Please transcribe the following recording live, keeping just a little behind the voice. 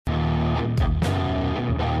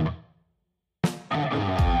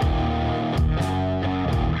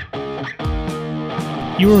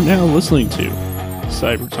You are now listening to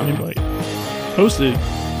Cyber Time Bite, hosted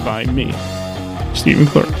by me, Stephen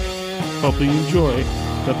Clark. Hope you enjoy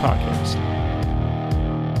the podcast.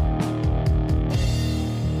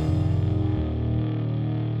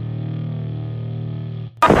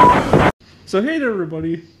 So hey there,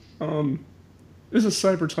 everybody. This is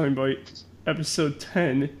Cyber Time Bite, episode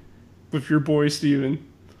 10, with your boy Steven.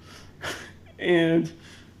 And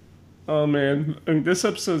oh man, I mean, this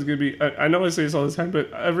episode is gonna be. I know I say this all the time,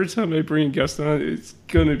 but every time I bring a guest on, it's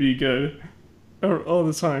gonna be good. All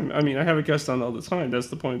the time. I mean, I have a guest on all the time. That's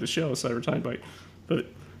the point of the show, Cyber Time Bite. But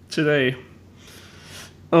today,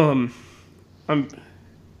 I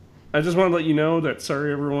just want to let you know that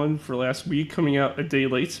sorry everyone for last week coming out a day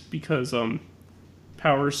late because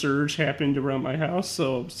power surge happened around my house,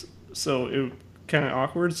 so it kind of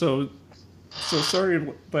awkward. So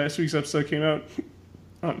sorry last week's episode came out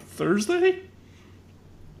on Thursday?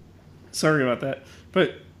 Sorry about that.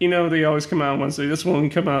 But, you know, they always come out on Wednesday. This one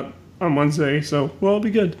will come out on Wednesday, so, well, it'll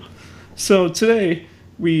be good. So today,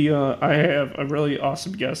 I have a really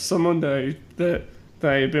awesome guest. Someone that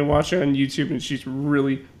I've been watching on YouTube, and she's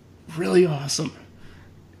really, really awesome.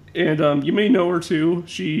 And you may know her too.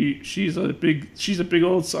 She's a big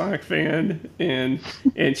old Sonic fan, and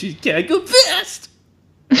she's gotta go fast.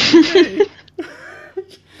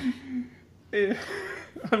 Okay.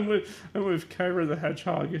 I'm with Kyra the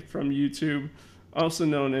Hedgehog from YouTube, also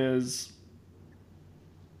known as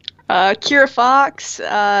Kira Fox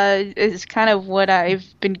is kind of what I've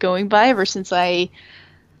been going by ever since I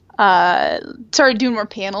started doing more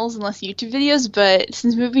panels and less YouTube videos. But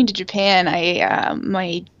since moving to Japan,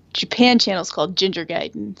 my Japan channel is called Ginger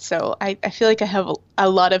Gaiden, so I feel like I have a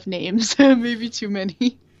lot of names, maybe too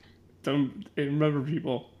many. And remember,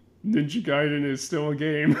 people, Ninja Gaiden is still a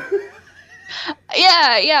game.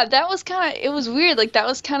 Yeah, that was it was weird. Like, that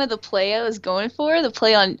was kind of the play I was going for, the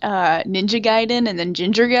play on Ninja Gaiden and then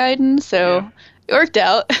Ginger Gaiden, so yeah. It worked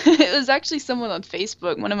out. It was actually someone on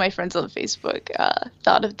Facebook, one of my friends on Facebook,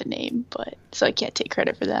 thought of the name, but so I can't take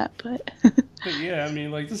credit for that, but... But yeah, I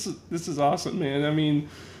mean, like, this is awesome, man. I mean,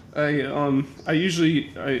 I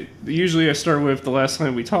usually start with the last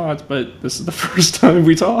time we talked, but this is the first time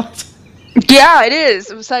we talked. Yeah, it is.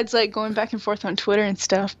 Besides, like, going back and forth on Twitter and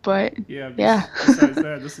stuff, but yeah. Besides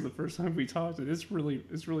that, this is the first time we talked, and it's really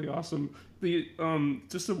awesome.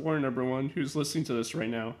 Just to warn everyone who's listening to this right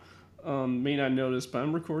now, may not notice, but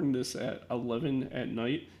I'm recording this at 11 at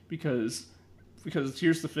night because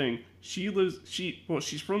here's the thing: she's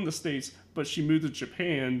from the States, but she moved to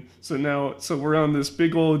Japan, so we're on this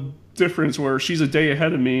big old difference where she's a day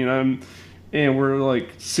ahead of me, and we're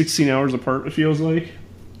like 16 hours apart. It feels like.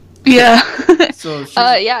 Yeah. So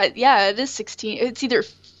yeah, it is 16. It's either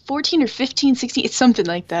 14 or 15, 16. It's something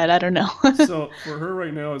like that. I don't know. So for her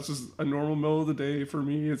right now, it's just a normal middle of the day. For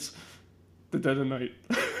me, it's the dead of night.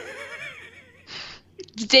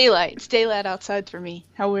 It's daylight. It's daylight outside for me.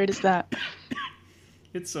 How weird is that?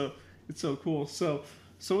 It's so cool. So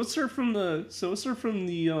let's start from the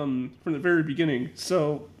very beginning.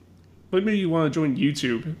 So what made you want to join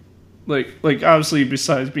YouTube? Like obviously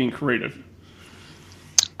besides being creative.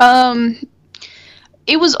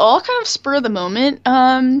 It was all kind of spur of the moment.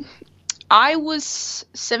 I was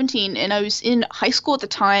 17 and I was in high school at the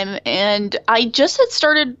time, and I just had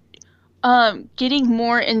started getting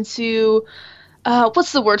more into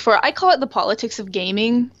what's the word for it? I call it the politics of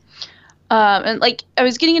gaming. And like I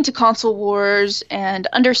was getting into console wars and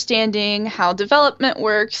understanding how development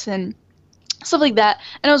works and stuff like that.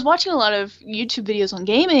 And I was watching a lot of YouTube videos on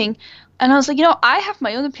gaming. And I was like, I have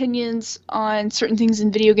my own opinions on certain things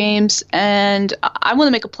in video games, and I want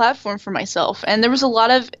to make a platform for myself. And there was a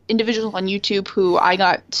lot of individuals on YouTube who I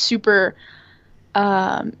got super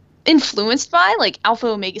influenced by, like Alpha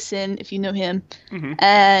Omega Sin, if you know him, mm-hmm.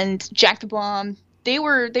 and Jack the Bomb. They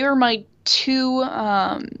were my two.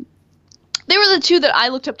 They were the two that I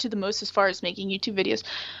looked up to the most as far as making YouTube videos.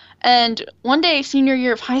 And one day, senior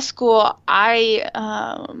year of high school, I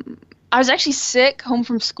was actually sick home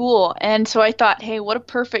from school, and so I thought, hey, what a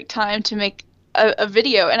perfect time to make a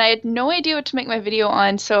video. And I had no idea what to make my video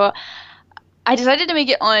on, so I decided to make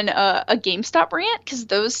it on a GameStop rant, because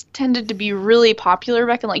those tended to be really popular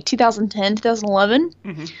back in like 2010, 2011.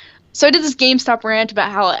 Mm-hmm. So I did this GameStop rant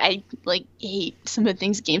about how I hate some of the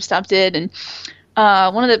things GameStop did, and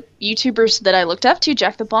one of the YouTubers that I looked up to,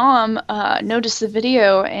 Jack the Bomb, noticed the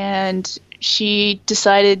video, and she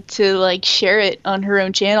decided to share it on her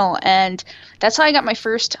own channel, and that's how I got my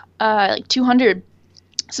first 200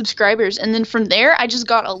 subscribers. And then from there, I just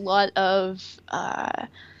got a lot of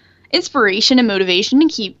inspiration and motivation to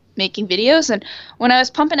keep making videos. And when I was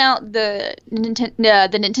pumping out the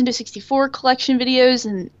Nintendo 64 collection videos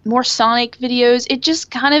and more Sonic videos, it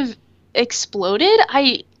just kind of exploded.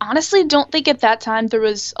 I honestly don't think at that time there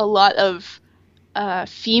was a lot of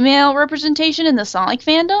female representation in the Sonic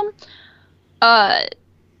fandom.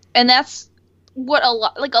 And that's what a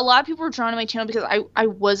lot of people were drawn to my channel because I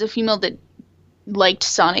was a female that liked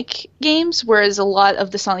Sonic games, whereas a lot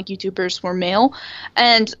of the Sonic YouTubers were male,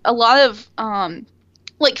 and a lot of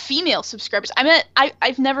female subscribers.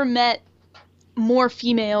 I've never met more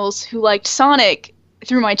females who liked Sonic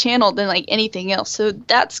through my channel than like anything else. So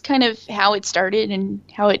that's kind of how it started and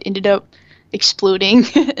how it ended up exploding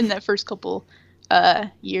in that first couple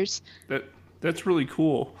years. That's really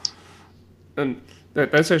cool, and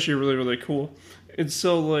that's actually really, really cool. And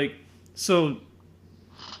so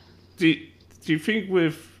do you think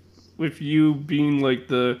with you being like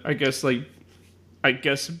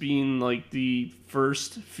being like the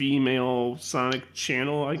first female Sonic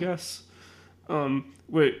channel, I guess, do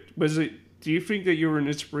you think that you were an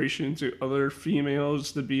inspiration to other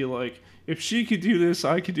females to be like, if she could do this,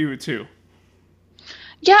 I could do it too?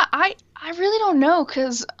 Yeah, I really don't know,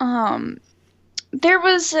 because there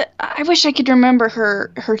was, I wish I could remember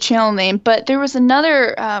her channel name, but there was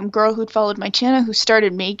another girl who'd followed my channel who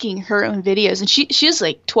started making her own videos, and she was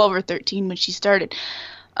like 12 or 13 when she started.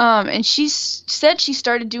 And she said she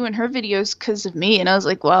started doing her videos because of me, and I was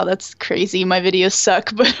like, wow, that's crazy. My videos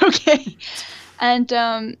suck, but okay. And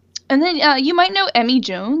then you might know Emmy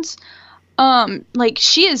Jones. Like,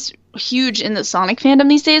 she is huge in the Sonic fandom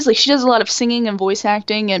these days. Like, she does a lot of singing and voice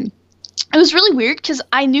acting, and it was really weird because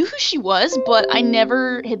I knew who she was, but I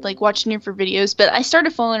never had like watched any of her videos. But I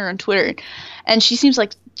started following her on Twitter, and she seems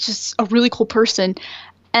like just a really cool person.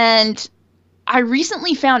 And I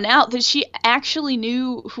recently found out that she actually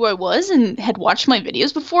knew who I was and had watched my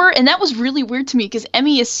videos before, and that was really weird to me because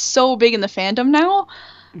Emmy is so big in the fandom now.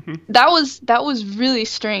 Mm-hmm. That was really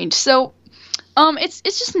strange. So, it's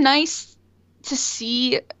just nice to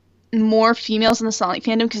see more females in the Sonic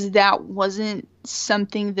fandom, because that wasn't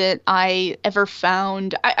something that I ever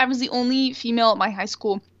found. I was the only female at my high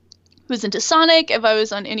school who was into Sonic. If I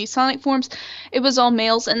was on any Sonic forums, it was all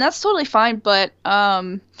males, and that's totally fine, but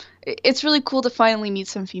it's really cool to finally meet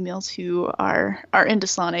some females who are into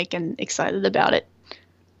Sonic and excited about it.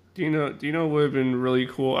 Do you know what would have been really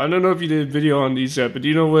cool? I don't know if you did a video on these yet, but do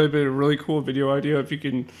you know what would have been a really cool video idea if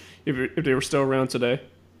they were still around today?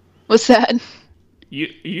 What's that?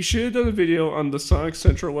 You should have done a video on the Sonic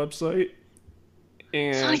Central website.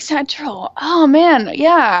 And Sonic Central. Oh man,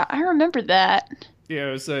 yeah, I remember that. Yeah,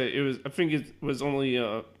 it was. I think it was only.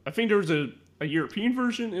 I think there was a European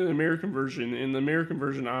version and an American version, and the American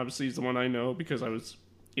version obviously is the one I know because I was,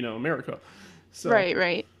 America. So,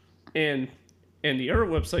 right. And the other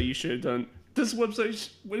website you should have done. This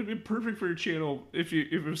website would have been perfect for your channel if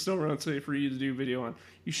it was still around today for you to do a video on.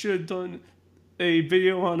 You should have done a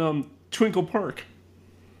video on Twinkle Park.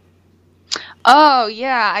 Oh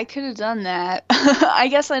yeah, I could have done that. I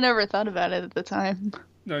guess I never thought about it at the time.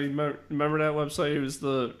 No, you remember that website? It was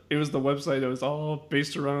the website that was all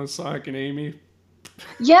based around Sonic and Amy.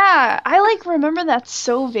 Yeah, I remember that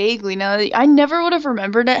so vaguely. Now I never would have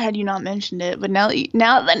remembered it had you not mentioned it. But now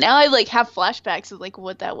I have flashbacks of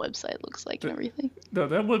what that website looks like and everything. No,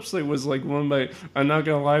 that website was one of my. I'm not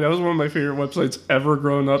gonna lie, that was one of my favorite websites ever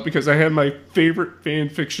growing up because I had my favorite fan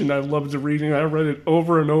fiction I loved to read, and I read it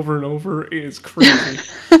over and over and over. It's crazy.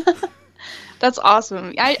 That's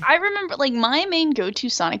awesome. I remember my main go-to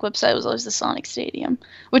Sonic website was always the Sonic Stadium,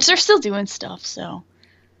 which they're still doing stuff. So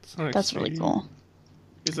that's Stadium. Really cool.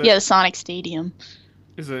 The Sonic Stadium.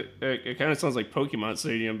 Is it? It kind of sounds like Pokemon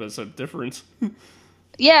Stadium, but it's a difference.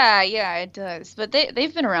 Yeah, it does. But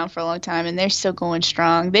they've been around for a long time, and they're still going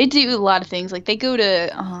strong. They do a lot of things. They go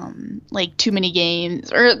to Too Many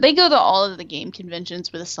Games, or they go to all of the game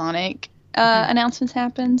conventions where the Sonic announcements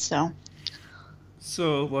happen. So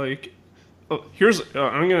here's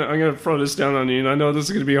I'm gonna throw this down on you, and I know this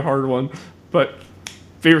is gonna be a hard one, but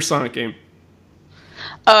favorite Sonic game.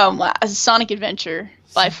 Sonic Adventure.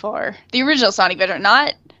 By far. The original Sonic Adventure.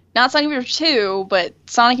 Not Sonic Adventure 2, but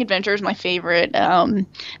Sonic Adventure is my favorite.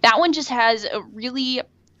 That one just has a really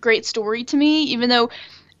great story to me, even though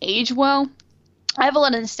aged well. I have a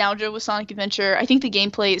lot of nostalgia with Sonic Adventure. I think the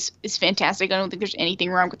gameplay is fantastic. I don't think there's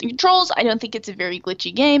anything wrong with the controls. I don't think it's a very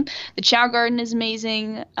glitchy game. The Chow Garden is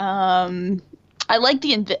amazing. I like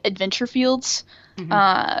the adventure fields.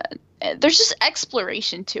 Mm-hmm. There's just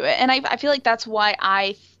exploration to it, and I feel like that's why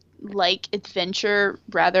I like Adventure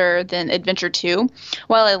rather than Adventure 2.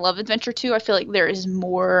 While I love Adventure 2, I feel like there is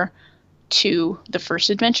more to the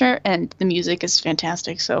first Adventure, and the music is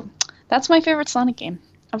fantastic. So that's my favorite Sonic game.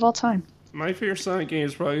 of all time. My favorite Sonic game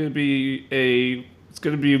is probably going to be it's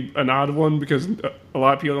going to be an odd one because a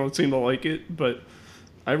lot of people don't seem to like it, but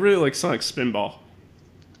I really like Sonic Spinball.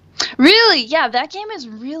 Really? Yeah, that game is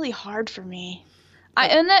really hard for me.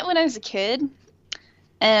 I owned that when I was a kid,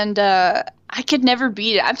 and I could never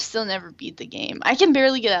beat it. I've still never beat the game. I can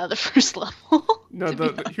barely get out of the first level. No,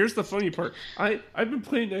 here's the funny part. I've been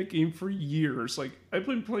playing that game for years. Like I've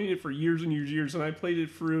been playing it for years and years and years, and I played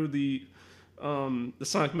it through the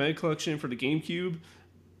Sonic Mega Collection for the GameCube,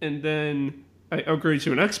 and then I upgraded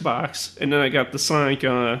to an Xbox, and then I got the Sonic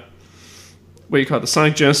the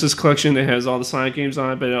Sonic Genesis Collection that has all the Sonic games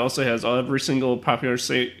on it, but it also has every single popular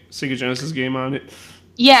Sega Genesis game on it.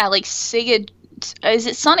 Yeah, like Sega. Is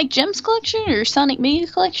it Sonic Gems Collection or Sonic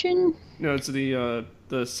Mega Collection? No, it's the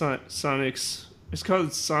Sonic's. It's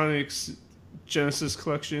called Sonic's Genesis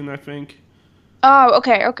Collection, I think. Oh,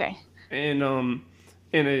 okay. And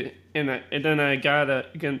then I got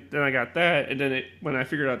that, and then when I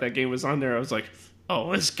figured out that game was on there, I was like,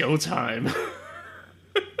 oh, it's go time.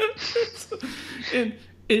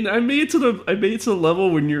 and I made it to the level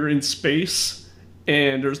when you're in space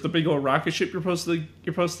and there's the big old rocket ship you're supposed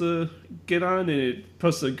to get on, and it's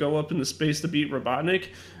supposed to go up into space to beat Robotnik,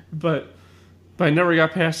 but I never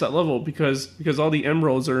got past that level because all the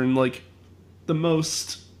emeralds are in like the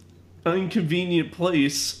most inconvenient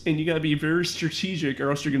place, and you gotta be very strategic or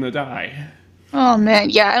else you're gonna die. Oh man,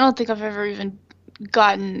 yeah, I don't think I've ever even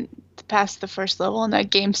gotten past the first level in that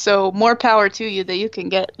game, so more power to you that you can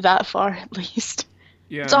get that far at least.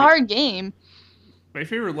 Yeah, it's a hard game. My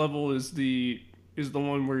favorite level is the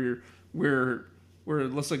one where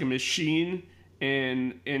it looks like a machine,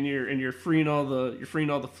 and you're freeing all the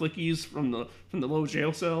flickies from the low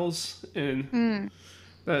jail cells, and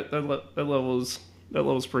that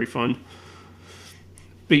level's pretty fun.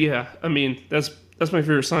 But yeah, I mean that's my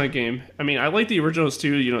favorite Sonic game. I mean, I like the originals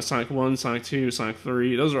too. You know, Sonic 1, Sonic 2, Sonic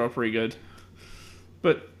 3. Those are all pretty good.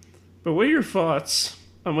 But what are your thoughts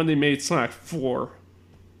on when they made Sonic 4?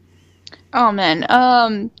 Oh man,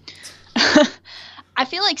 I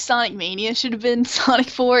feel like Sonic Mania should have been Sonic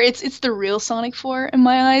 4. It's the real Sonic 4 in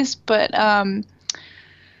my eyes, but I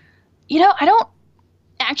don't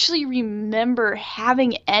actually remember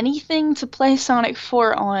having anything to play Sonic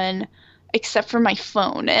 4 on except for my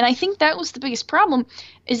phone. And I think that was the biggest problem,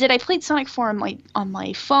 is that I played Sonic 4 on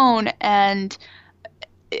my phone, and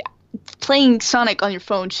playing Sonic on your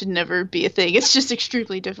phone should never be a thing. It's just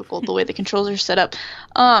extremely difficult the way the controls are set up.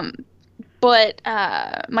 But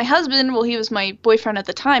my husband, well, he was my boyfriend at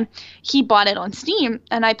the time, he bought it on Steam,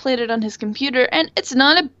 and I played it on his computer, and it's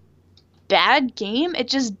not a bad game. It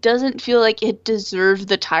just doesn't feel like it deserves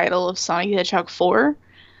the title of Sonic the Hedgehog 4.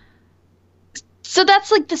 So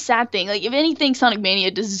that's like the sad thing. Like, if anything, Sonic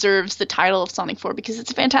Mania deserves the title of Sonic 4 because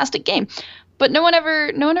it's a fantastic game. But no one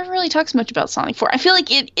ever really talks much about Sonic 4. I feel like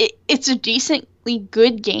it's a decently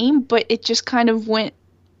good game, but it just kind of went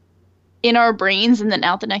in our brains and then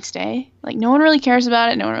out the next day. Like, no one really cares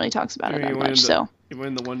about it. No one really talks about it that much. So it went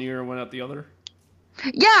in the one year and went out the other.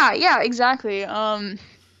 Yeah, exactly.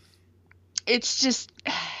 It's just,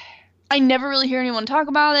 I never really hear anyone talk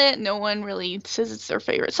about it. No one really says it's their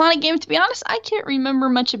favorite Sonic game. To be honest, I can't remember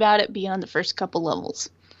much about it beyond the first couple levels.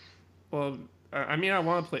 Well, I mean, I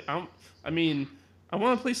want to play. I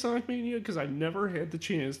want to play Sonic Mania because I never had the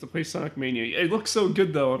chance to play Sonic Mania. It looks so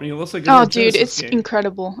good, though. I mean, it looks like oh, dude, it's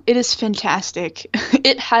incredible. It is fantastic.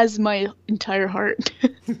 It has my entire heart.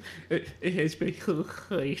 it has my whole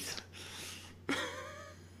heart.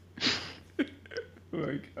 Oh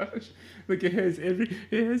my gosh! Like it has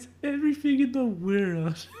everything in the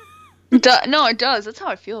world. No, it does. That's how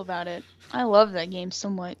I feel about it. I love that game so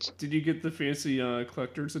much. Did you get the fancy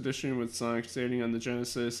collector's edition with Sonic standing on the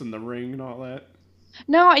Genesis and the ring and all that?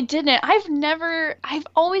 No, I didn't. I've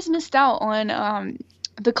always missed out on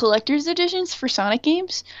the collector's editions for Sonic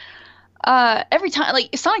games. Every time,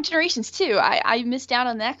 like Sonic Generations 2, I missed out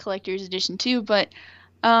on that collector's edition too, but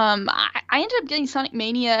I ended up getting Sonic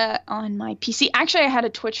Mania on my PC. Actually, I had a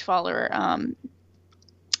Twitch follower.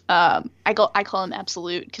 I call him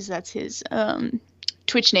Absolute because that's his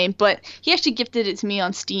Twitch name, but he actually gifted it to me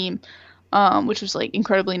on Steam, which was like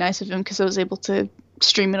incredibly nice of him because I was able to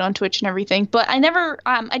stream it on Twitch and everything. But I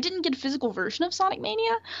didn't get a physical version of Sonic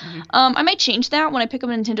Mania. Mm-hmm. I might change that when I pick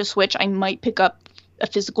up a Nintendo Switch. I might pick up a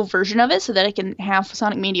physical version of it so that I can have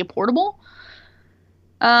Sonic Mania portable.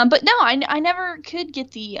 But no, I never could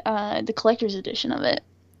get the collector's edition of it.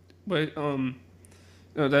 But no,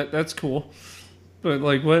 that's cool. But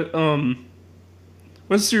like,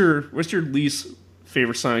 what's your least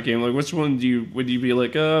favorite Sonic game? Like, which one would you be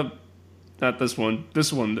like, not this one,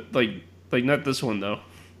 like not this one though?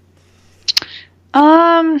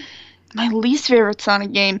 Um, my least favorite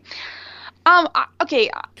Sonic game. Okay,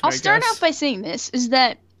 Can I'll I start out guess? by saying this is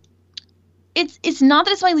that it's not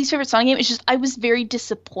that it's my least favorite Sonic game. It's just I was very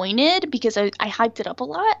disappointed because I hyped it up a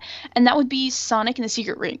lot, and that would be Sonic and the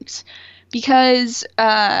Secret Rings, because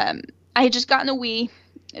I had just gotten a Wii.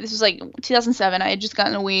 This was like 2007. I had just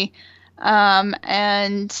gotten a Wii,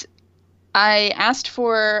 and I asked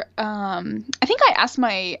for I think I asked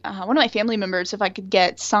my one of my family members if I could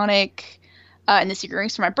get Sonic and the Secret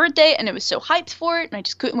Rings for my birthday, and it was so hyped for it, and I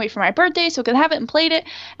just couldn't wait for my birthday so I could have it and played it.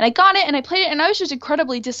 And I got it and I played it, and I was just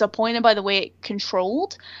incredibly disappointed by the way it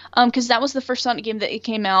controlled, because that was the first Sonic game that it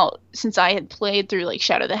came out since I had played through like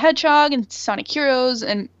Shadow the Hedgehog and Sonic Heroes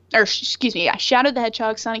and or excuse me, yeah, Shadow the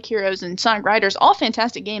Hedgehog, Sonic Heroes, and Sonic Riders, all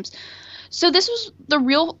fantastic games. So this was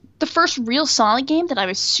the first real Sonic game that I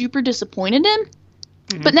was super disappointed in.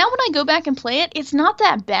 But now when I go back and play it, it's not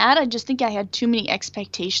that bad. I just think I had too many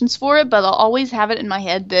expectations for it, but I'll always have it in my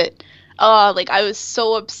head that like I was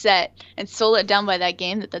so upset and so let down by that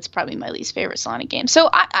game that that's probably my least favorite Sonic game. So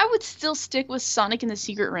I would still stick with Sonic and the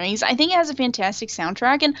Secret Rings. I think it has a fantastic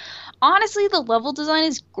soundtrack, and honestly, the level design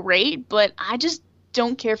is great, but I just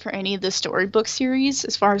don't care for any of the storybook series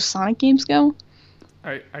as far as Sonic games go.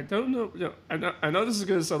 I don't know. You know, I know this is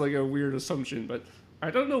gonna sound like a weird assumption, but I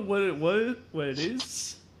don't know what it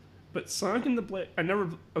is. But Sonic and the Black, I never.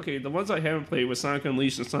 Okay, the ones I haven't played was Sonic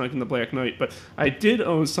Unleashed and Sonic and the Black Knight. But I did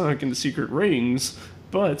own Sonic and the Secret Rings.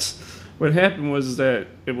 But what happened was that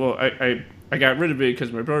I got rid of it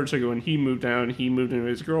because my brother took it when he moved down. He moved in with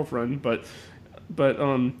his girlfriend. But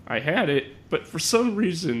I had it. But for some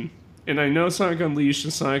reason, and I know Sonic Unleashed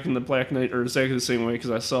and Sonic and the Black Knight are exactly the same way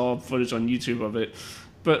because I saw footage on YouTube of it.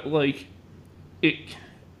 But like, it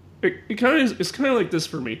it kind of it's kind of like this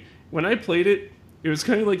for me. When I played it, it was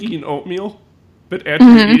kind of like eating oatmeal, but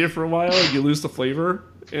after you eat it for a while, you lose the flavor,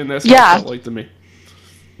 and that's how it Yeah, felt like to me.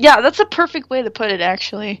 yeah, that's a perfect way to put it,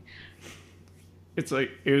 actually. It's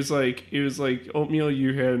like it was like oatmeal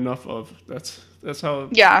you had enough of. That's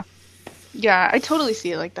how. Yeah, yeah, I totally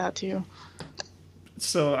see it like that too.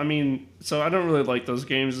 So I mean, so I don't really like those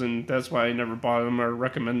games, and that's why I never bought them or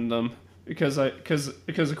recommended them. Because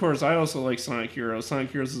of course I also like Sonic Heroes.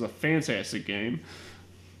 Sonic Heroes is a fantastic game.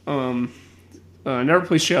 Um, I never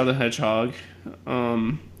played Shadow the Hedgehog.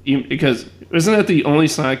 Because isn't that the only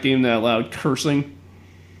Sonic game that allowed cursing?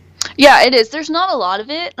 Yeah, it is. There's not a lot of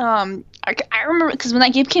it. I remember because when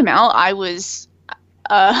that game came out, I was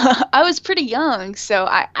I was pretty young, so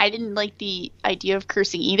I didn't like the idea of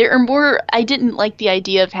cursing either. Or more, I didn't like the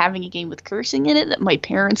idea of having a game with cursing in it that my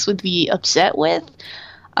parents would be upset with.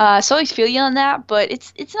 So I feel you on that, but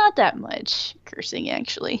it's not that much cursing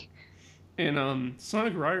actually. And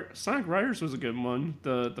Sonic Riders was a good one.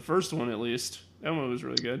 The first one at least. That one was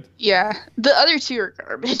really good. Yeah, the other two are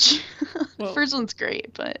garbage. The Well, first one's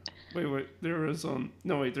great, but wait. There was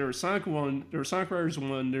no wait. There was Sonic one. There was Sonic Riders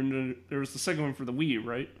one. There was the second one for the Wii,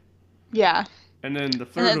 right? yeah, And then the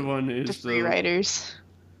and third then one the is free the riders.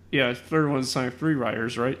 yeah. The third one's Sonic Three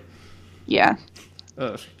Riders, right? Yeah.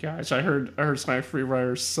 Guys, I heard Sonic Free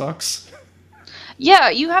Riders sucks. Yeah,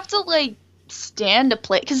 you have to like stand to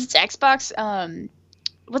play because it's Xbox.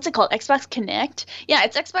 What's it called? Xbox Connect. Yeah,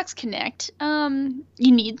 it's Xbox Connect.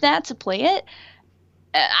 You need that to play it.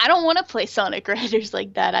 I don't want to play Sonic Riders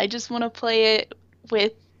like that. I just want to play it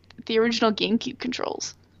with the original GameCube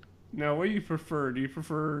controls. Now, what do you prefer? Do you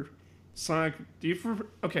prefer Sonic? Do you prefer?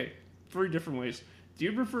 Okay, three different ways. Do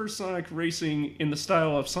you prefer Sonic racing in the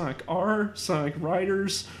style of Sonic R, Sonic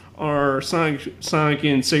Riders, or Sonic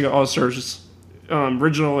and Sega All Stars,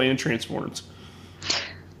 original and transformed?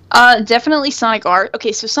 Definitely Sonic R.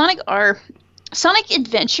 Okay, so Sonic R, Sonic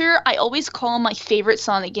Adventure. I always call my favorite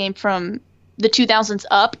Sonic game from the 2000s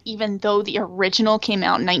up, even though the original came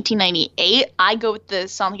out in 1998. I go with the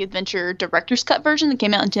Sonic Adventure Director's Cut version that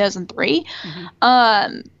came out in 2003.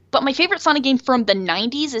 But my favorite Sonic game from the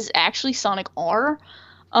 90s is actually Sonic R.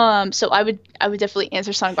 So I would definitely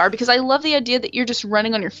answer Sonic R because I love the idea that you're just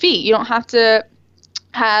running on your feet. You don't have to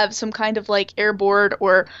have some kind of like airboard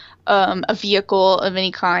or a vehicle of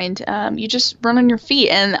any kind. You just run on your feet,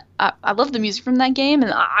 and I love the music from that game,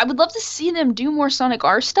 and I would love to see them do more Sonic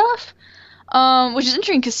R stuff. Which is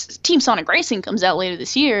interesting because Team Sonic Racing comes out later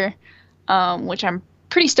this year, which I'm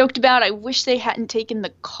pretty stoked about. I wish they hadn't taken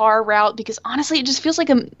the car route because honestly, it just feels like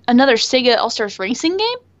another Sega All Stars Racing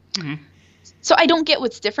game. Mm-hmm. So I don't get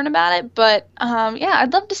what's different about it, but yeah,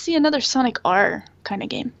 I'd love to see another Sonic R kind of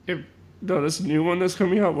game. If no, this new one that's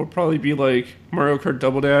coming out will probably be like Mario Kart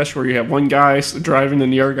Double Dash, where you have one guy driving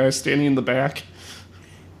and the other guy standing in the back.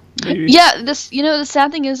 maybe. Yeah, the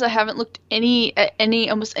sad thing is I haven't looked at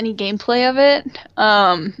almost any gameplay of it.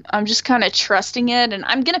 I'm just kind of trusting it, and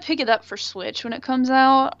I'm gonna pick it up for Switch when it comes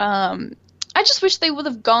out. I just wish they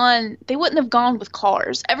wouldn't have gone with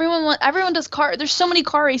cars. Everyone does car. There's so many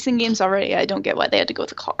car racing games already. I don't get why they had to go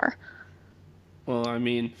with a car. Well,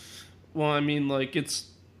 like it's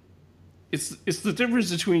the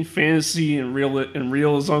difference between fantasy and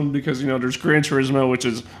realism, because there's Gran Turismo, which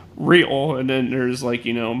is real, and then there's like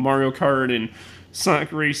Mario Kart and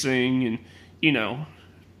Sonic Racing, and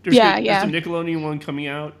there's there's a Nickelodeon one coming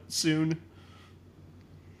out soon.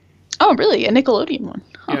 Oh, really? A Nickelodeon one?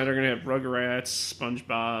 Huh. Yeah, they're gonna have Rugrats,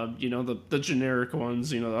 SpongeBob, the generic ones,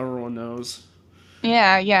 that everyone knows.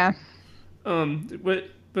 Yeah. But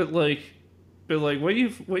what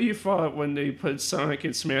you thought when they put Sonic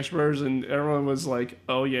in Smash Bros. And everyone was like,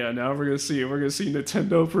 oh yeah, now we're gonna see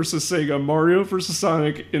Nintendo versus Sega, Mario versus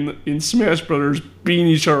Sonic in Smash Brothers beating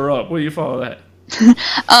each other up. What do you thought of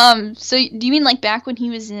that? So do you mean like back when he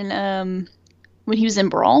was in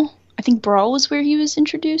Brawl? I think Brawl was where he was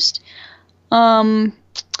introduced. That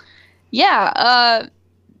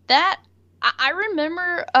I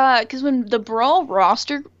remember because when the Brawl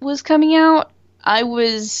roster was coming out, I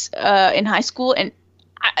was in high school, and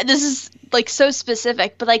this is like so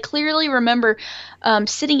specific, but I clearly remember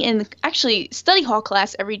sitting in actually study hall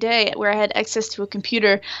class every day where I had access to a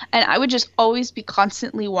computer, and I would just always be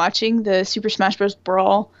constantly watching the Super Smash Bros.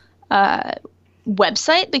 Brawl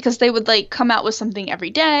website, because they would like come out with something every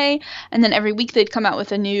day, and then every week they'd come out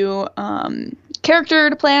with a new character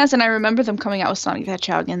to play as, and I remember them coming out with Sonic the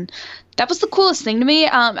Hedgehog, and that was the coolest thing to me.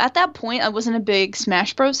 At that point, I wasn't a big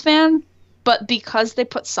Smash Bros. Fan, but because they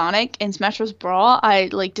put Sonic in Smash Bros. Brawl, I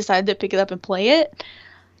like decided to pick it up and play it.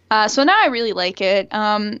 So now I really like it.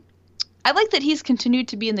 I like that he's continued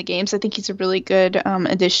to be in the games. I think he's a really good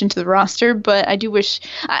addition to the roster, but I do wish,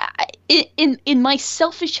 in my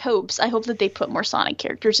selfish hopes, I hope that they put more Sonic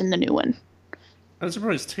characters in the new one. I'm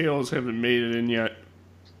surprised Tails haven't made it in yet.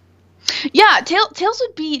 Yeah, Tails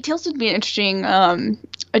would be an interesting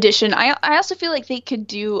addition. I also feel like they could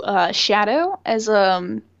do Shadow as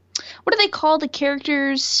what do they call the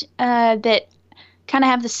characters that kind of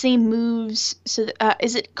have the same moves? So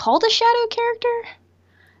is it called a Shadow character?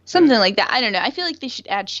 Something like that. I don't know. I feel like they should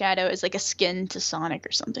add Shadow as like a skin to Sonic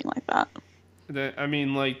or something like that. I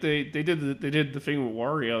mean, like they did the thing with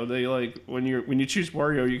Wario. They like when you choose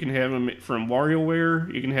Wario, you can have him from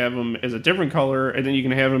WarioWare. You can have him as a different color, and then you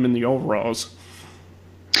can have him in the overalls.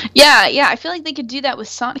 Yeah. I feel like they could do that with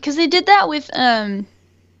Sonic, because they did that with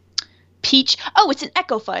Peach. Oh, it's an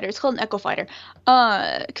Echo Fighter. It's called an Echo Fighter.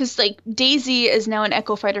 Because like Daisy is now an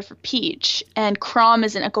Echo Fighter for Peach, and Chrom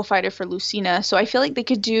is an Echo Fighter for Lucina. So I feel like they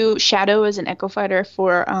could do Shadow as an Echo Fighter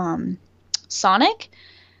for Sonic.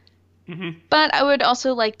 Mm-hmm. But I would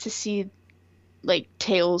also like to see like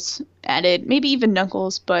Tails added, maybe even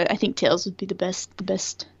Knuckles. But I think Tails would be the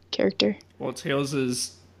best character. Well, Tails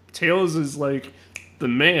is like the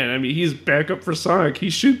man. I mean, he's backup for Sonic.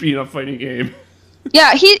 He should be in a fighting game.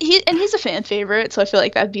 Yeah, he's a fan favorite, so I feel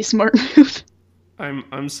like that'd be a smart move.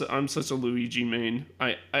 I'm such a Luigi main.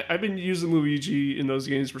 I've been using Luigi in those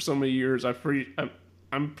games for so many years.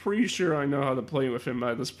 I'm pretty sure I know how to play with him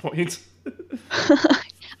by this point.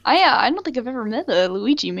 I don't think I've ever met a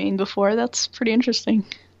Luigi main before. That's pretty interesting.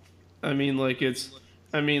 I mean, like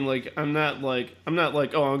I'm not like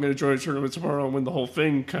oh, I'm gonna join a tournament tomorrow and win the whole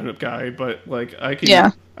thing kind of guy, but like I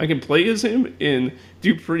can play as him and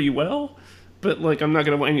do pretty well. But, like, I'm not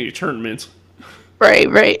going to win any tournaments. Right.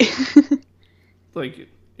 Like,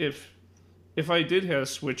 if I did have a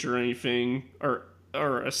Switch or anything, or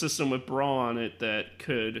a system with Brawl on it that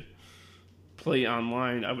could play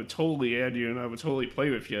online, I would totally add you, and I would totally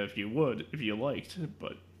play with you if you liked.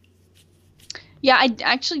 But yeah, I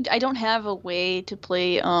don't have a way to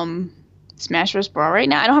play Smash Bros. Brawl right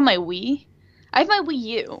now. I don't have my Wii. I have my Wii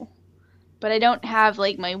U, but I don't have,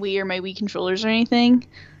 like, my Wii or my Wii controllers or anything.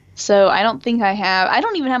 So I don't even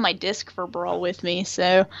have my disc for Brawl with me,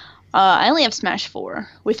 so I only have Smash 4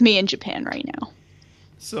 with me in Japan right now.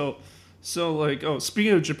 So like, oh,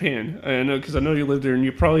 speaking of Japan, I know, because I know you live there, and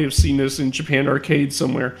you probably have seen this in Japan arcade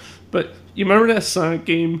somewhere, but you remember that Sonic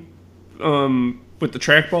game with the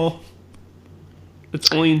trackball?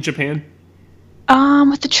 It's only in Japan?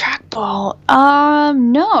 With the trackball?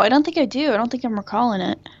 No, I don't think I do. I don't think I'm recalling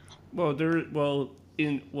it.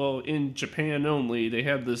 In Japan only, they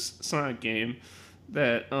have this Sonic game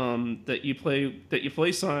that you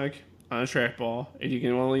play Sonic on a trackball, and you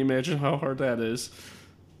can only imagine how hard that is.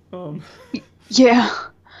 Yeah.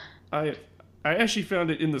 I actually found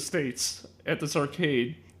it in the States at this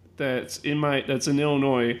arcade that's in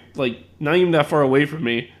Illinois, like not even that far away from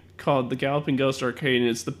me, called the Galloping Ghost Arcade, and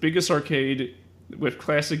it's the biggest arcade with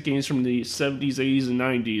classic games from the 70s, 80s, and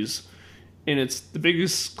 90s. And it's the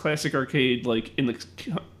biggest classic arcade like in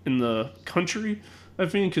the country, I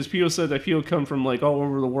think, because people said that people come from like all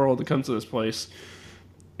over the world to come to this place.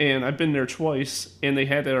 And I've been there twice, and they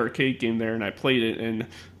had that arcade game there, and I played it, and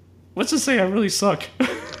let's just say I really suck.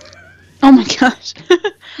 Oh my gosh.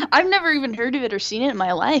 I've never even heard of it or seen it in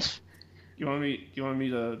my life. You want me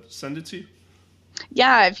to send it to you?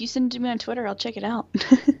 Yeah, if you send it to me on Twitter, I'll check it out.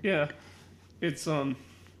 Yeah. It's I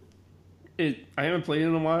haven't played it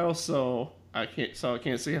in a while, so I can't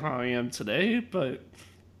say how I am today, but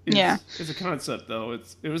it's a concept though.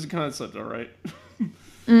 It was a concept, all right.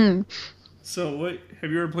 So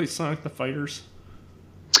have you ever played Sonic the Fighters?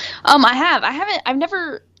 I have. I've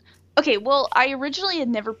never. Okay, well, I originally had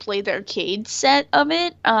never played the arcade set of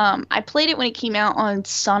it. I played it when it came out on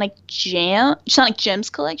Sonic Gems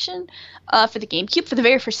Collection, for the GameCube for the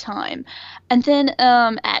very first time. And then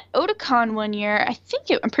at Otakon one year,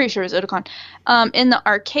 I'm pretty sure it was Otakon, in the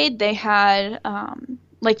arcade they had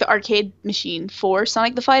like the arcade machine for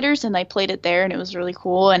Sonic the Fighters, and I played it there, and it was really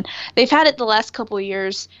cool. And they've had it the last couple of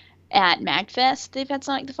years at MagFest. They've had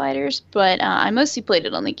Sonic the Fighters, but I mostly played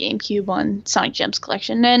it on the GameCube on Sonic Gems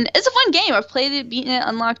Collection, and it's a fun game. I've played it, beaten it,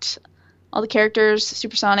 unlocked all the characters,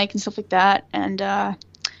 Super Sonic and stuff like that, and I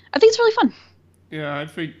think it's really fun. Yeah, I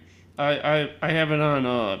think I have it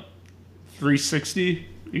on 360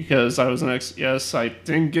 because I was an XS. I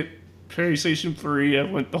didn't get PlayStation 3. I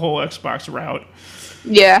went the whole Xbox route.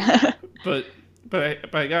 Yeah. but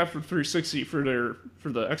I got it for 360 for the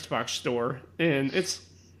Xbox store, and it's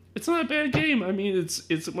not a bad game. I mean, it's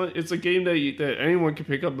a game that anyone can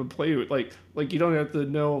pick up and play with. Like you don't have to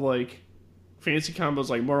know like fancy combos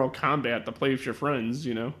like Mortal Kombat to play with your friends,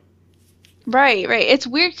 you know? Right. It's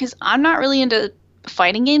weird because I'm not really into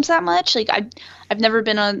fighting games that much. Like I've never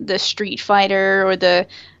been on the Street Fighter or the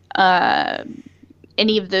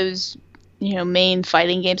any of those, main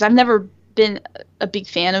fighting games. I've never been a big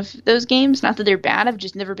fan of those games. Not that they're bad. I've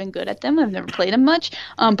just never been good at them. I've never played them much.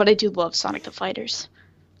 But I do love Sonic the Fighters.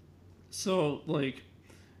 So like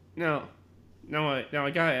now I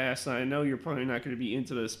gotta ask, and I know you're probably not going to be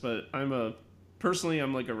into this, but I'm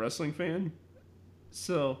like a wrestling fan.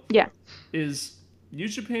 So yeah, is New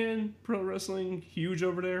Japan Pro Wrestling huge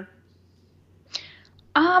over there?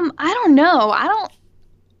 I don't know. I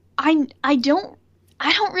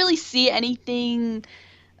don't really see anything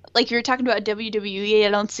like you're talking about WWE. I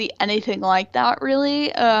don't see anything like that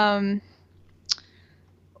really.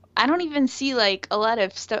 I don't even see like a lot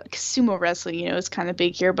of stuff. Sumo wrestling, is kind of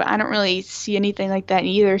big here, but I don't really see anything like that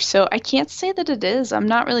either. So I can't say that it is. I'm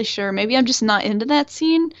not really sure. Maybe I'm just not into that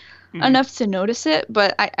scene enough to notice it.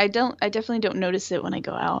 But I definitely don't notice it when I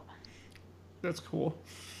go out. That's cool.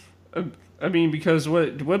 I mean, because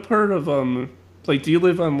what part of like do you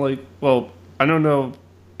live on like? Well, I don't know.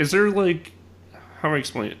 Is there like how do I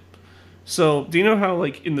explain it? So do you know how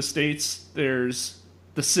like in the States there's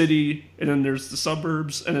the city, and then there's the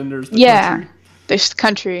suburbs, and then there's the country. There's the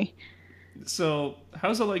country. So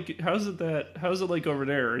how's it like over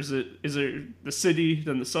there? Is it the city,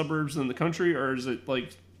 then the suburbs, then the country, or is it like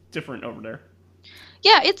different over there?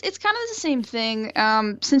 Yeah, it's kind of the same thing.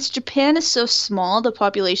 Since Japan is so small, the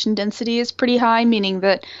population density is pretty high, meaning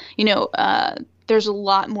that there's a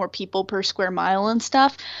lot more people per square mile and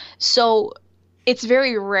stuff. So it's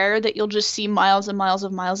very rare that you'll just see miles and miles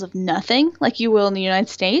of nothing like you will in the United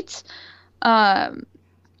States.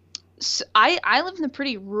 So I live in a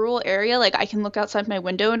pretty rural area. Like I can look outside my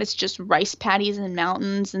window and it's just rice paddies and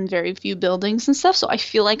mountains and very few buildings and stuff. So I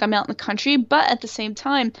feel like I'm out in the country, but at the same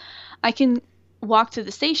time, I can walk to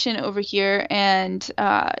the station over here and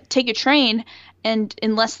take a train and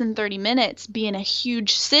in less than 30 minutes be in a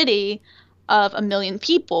huge city of 1 million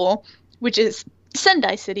people, which is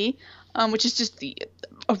Sendai City. Which is just a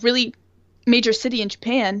really major city in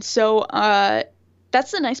Japan. So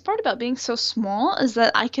that's the nice part about being so small is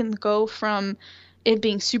that I can go from it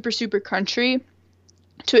being super, super country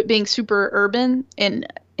to it being super urban in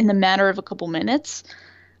the matter of a couple minutes.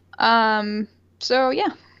 So, yeah.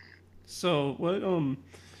 So, what,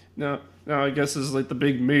 now I guess this is like the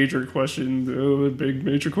big major question.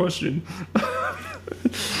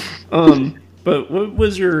 But what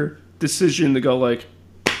was your decision to go like,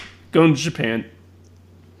 going to Japan?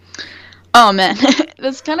 Oh man,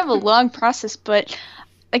 that's kind of a long process, but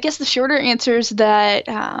I guess the shorter answer is that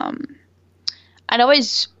I've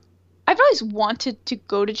always wanted to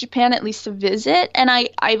go to Japan at least to visit, and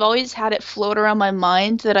I've always had it float around my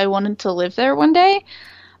mind that I wanted to live there one day.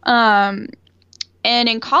 And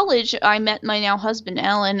in college, I met my now husband,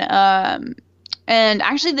 Alan, And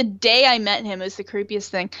actually, the day I met him was the creepiest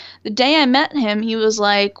thing. The day I met him, he was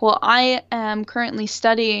like, "Well, I am currently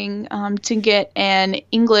studying to get an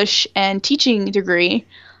English and teaching degree,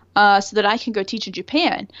 so that I can go teach in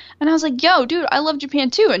Japan." And I was like, "Yo, dude, I love Japan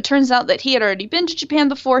too." And turns out that he had already been to Japan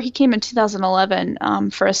before. He came in 2011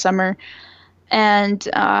 for a summer, and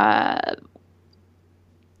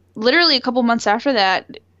literally a couple months after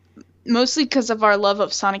that, mostly because of our love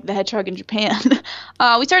of Sonic the Hedgehog in Japan,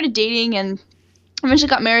 we started dating and eventually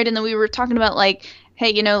got married. And then we were talking about like,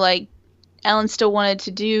 hey, like Ellen still wanted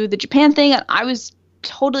to do the Japan thing, and I was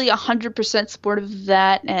totally 100% supportive of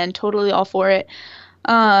that and totally all for it.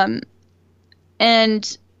 And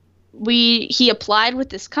he applied with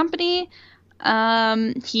this company.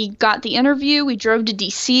 He got the interview. We drove to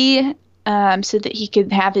DC so that he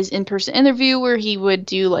could have his in-person interview where he would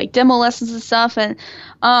do like demo lessons and stuff. And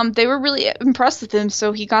they were really impressed with him,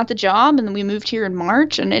 so he got the job. And then we moved here in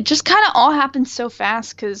March, and it just kind of all happened so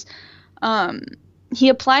fast because he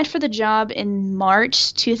applied for the job in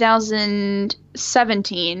March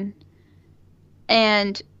 2017,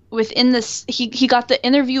 and within this, he got the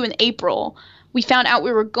interview in April. We found out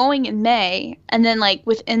we were going in May, and then like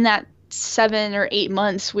within that 7 or 8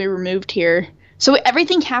 months, we were moved here. So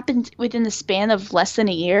everything happened within the span of less than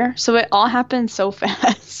a year. So it all happened so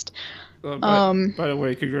fast. By the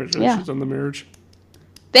way, congratulations on the marriage.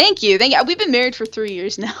 Thank you. We've been married for 3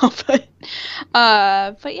 years now, but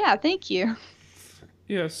yeah, thank you.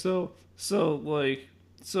 Yeah. So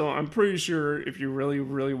I'm pretty sure if you really,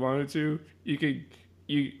 really wanted to, you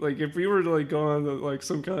if we were to like go on like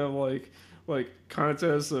some kind of like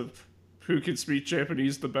contest of who could speak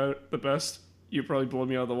Japanese the best, you'd probably blow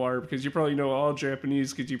me out of the water because you probably know all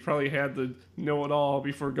Japanese because you probably had to know it all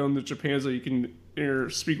before going to Japan so you can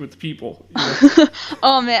speak with the people.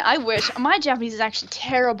 Oh man, I wish. My Japanese is actually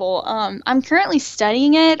terrible. I'm currently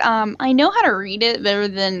studying it. I know how to read it better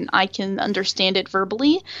than I can understand it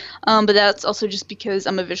verbally, but that's also just because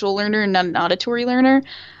I'm a visual learner and not an auditory learner.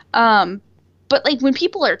 But like when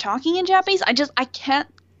people are talking in Japanese, I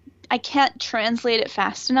can't translate it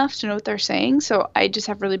fast enough to know what they're saying, so I just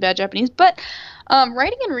have really bad Japanese. But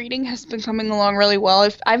writing and reading has been coming along really well.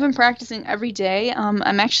 I've been practicing every day.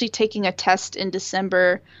 I'm actually taking a test in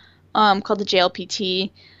December called the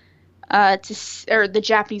JLPT, or the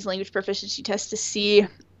Japanese Language Proficiency Test, to see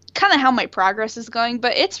kind of how my progress is going.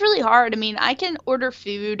 But it's really hard. I mean, I can order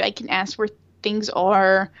food. I can ask where things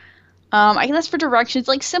are. I can ask for directions,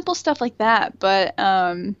 like simple stuff like that. But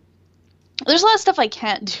there's a lot of stuff I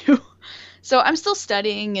can't do. So I'm still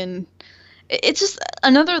studying, and it's just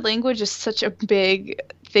another language is such a big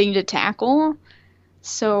thing to tackle.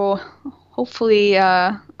 So hopefully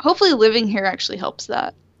living here actually helps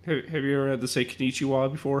that. Have you ever had to say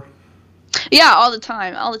konnichiwa before? Yeah, all the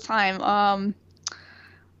time.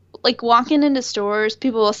 Like walking into stores,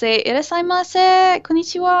 people will say "Irasaimase,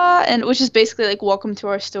 konnichiwa," and which is basically like "Welcome to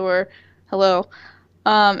our store, hello,"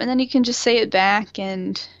 and then you can just say it back,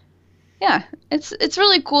 and yeah, it's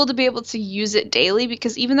really cool to be able to use it daily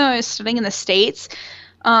because even though I was studying in the States,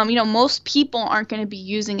 most people aren't going to be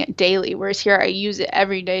using it daily, whereas here I use it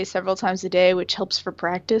every day, several times a day, which helps for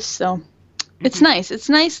practice. So it's nice. It's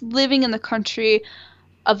nice living in the country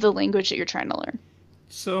of the language that you're trying to learn.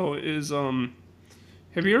 So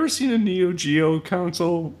have you ever seen a Neo Geo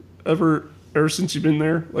console ever since you've been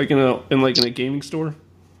there, like in a gaming store?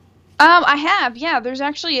 I have. Yeah, there's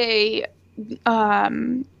actually a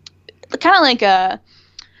kind of like a,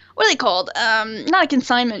 what are they called? Not a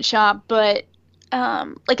consignment shop, but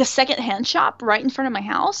like a secondhand shop right in front of my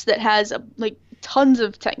house that has like tons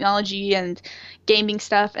of technology and gaming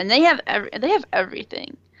stuff, and they have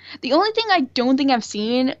everything. The only thing I don't think I've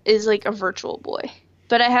seen is like a Virtual Boy,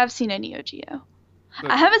 but I have seen a Neo Geo.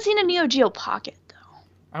 I haven't seen a Neo Geo Pocket though.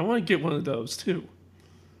 I want to get one of those too.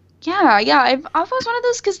 Yeah. I've always wanted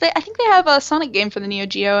those because I think they have a Sonic game for the Neo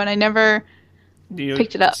Geo, and I never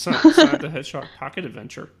picked it up. Sonic the Hedgehog Pocket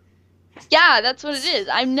Adventure. Yeah, that's what it is.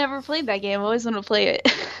 I've never played that game. I always want to play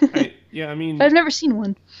it. But I've never seen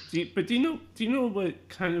one. Do you know what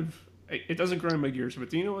kind of, it doesn't grind my gears, but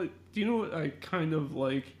do you know what I kind of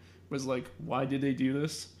like was like, why did they do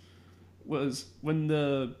this? Was when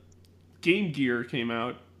the Game Gear came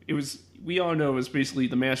out, we all know it was basically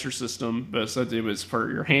the Master System, but except it was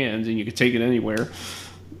for your hands and you could take it anywhere.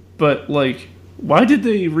 But like, why did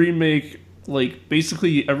they remake like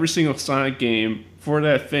basically every single Sonic game for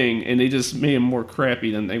that thing, and they just made them more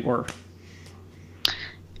crappy than they were?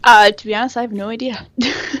 To be honest, I have no idea.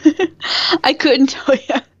 I couldn't tell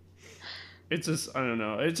you. It's just, I don't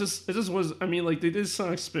know. It just was. I mean, like they did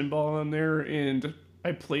Sonic Spinball on there, and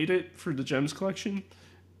I played it for the Gems collection,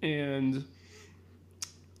 and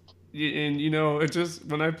And it just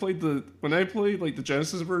when I played like the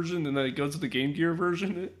Genesis version and then it goes to the Game Gear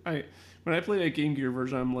version, when I play that Game Gear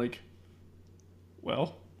version, I'm like,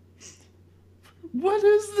 well, what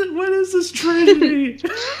is this Trinity?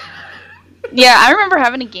 Yeah, I remember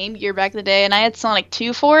having a Game Gear back in the day, and I had Sonic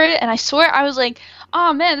 2 for it, and I swear I was like,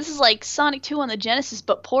 oh man, this is like Sonic 2 on the Genesis,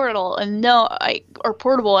 but portable, or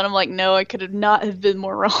portable, and I'm like, no, I could not have been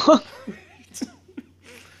more wrong.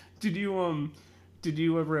 Did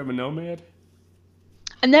you ever have a Nomad?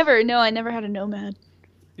 I never had a Nomad.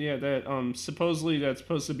 Yeah, that supposedly that's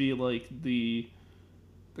supposed to be like the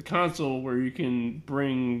console where you can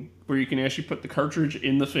actually put the cartridge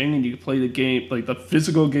in the thing and you can play the game, like the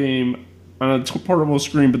physical game on a portable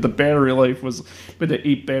screen, but the battery life was, but the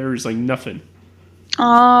 8 batteries like nothing.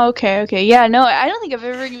 Oh, okay. Yeah, no, I don't think I've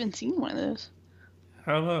ever even seen one of those.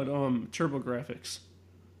 How about TurboGrafx?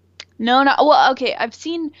 No, no. Well, okay, I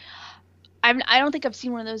don't think I've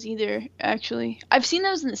seen one of those either, actually. I've seen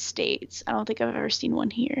those in the States. I don't think I've ever seen one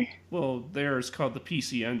here. Well, there it's called the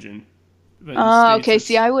PC Engine. Oh, okay.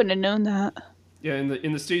 See, I wouldn't have known that. Yeah,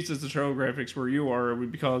 in the States, it's the TurboGrafx. Where you are, it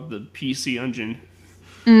would be called the PC Engine.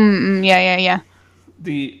 Yeah.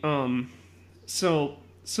 So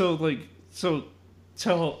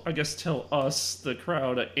tell us, the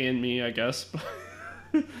crowd, and me, I guess.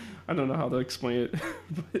 I don't know how to explain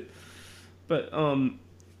it, but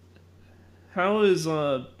how is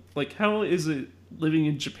it living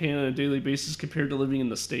in Japan on a daily basis compared to living in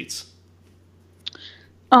the States?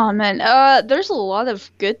 Oh man, there's a lot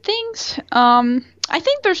of good things. I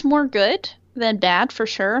think there's more good than bad for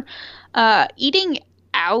sure. Eating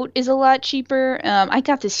out is a lot cheaper. I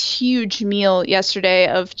got this huge meal yesterday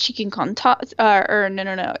of chicken chicken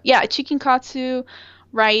katsu,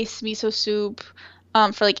 rice, miso soup,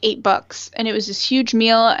 for like $8, and it was this huge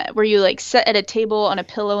meal where you like sit at a table on a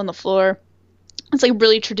pillow on the floor. It's like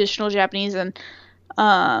really traditional Japanese, and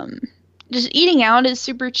just eating out is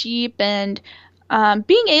super cheap, and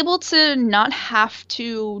being able to not have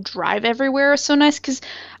to drive everywhere is so nice because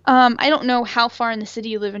I don't know how far in the city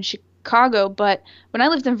you live in Chicago, but when I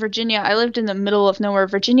lived in Virginia, I lived in the middle of nowhere,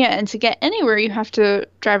 Virginia, and to get anywhere you have to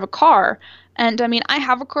drive a car. And I mean, I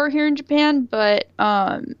have a car here in Japan, but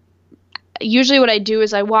usually what I do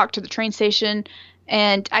is I walk to the train station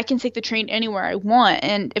and I can take the train anywhere I want.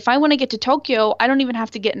 And if I want to get to Tokyo, I don't even have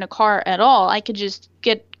to get in a car at all. I could just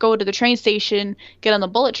go to the train station, get on the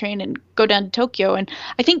bullet train, and go down to Tokyo. And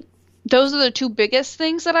I think those are the two biggest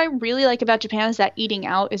things that I really like about Japan is that eating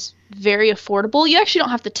out is very affordable. You actually don't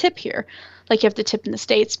have to tip here like you have to tip in the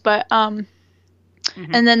States. But and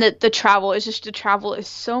then the travel is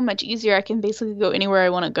so much easier. I can basically go anywhere I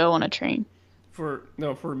want to go on a train. For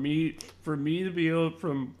me to be able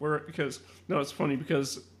from where, because no, it's funny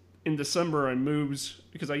because in December I moved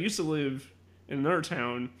because I used to live in another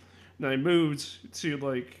town, and I moved to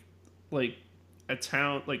like a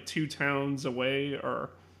town, like 2 towns away, or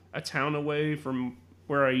a town away from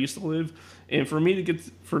where I used to live. And for me to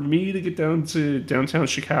get down to downtown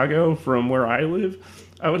Chicago from where I live,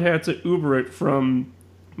 I would have to Uber it from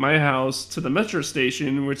my house to the metro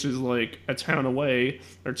station, which is like a town away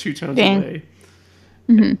or 2 towns away.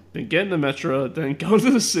 Then get in the metro, then go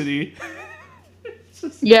to the city.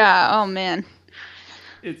 Yeah, oh man.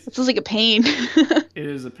 It feels like a pain. It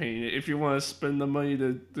is a pain. If you want to spend the money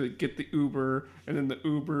to get the Uber, and then the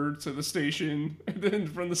Uber to the station, and then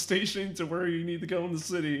from the station to where you need to go in the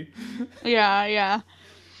city. Yeah.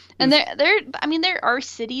 And there are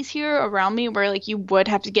cities here around me where like you would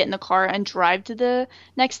have to get in the car and drive to the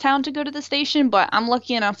next town to go to the station, but I'm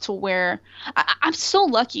lucky enough to where I'm so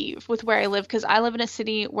lucky with where I live because I live in a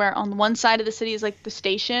city where on one side of the city is like the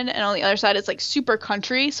station, and on the other side it's like super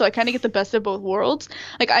country, so I kind of get the best of both worlds.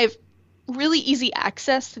 Like I have really easy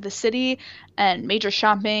access to the city and major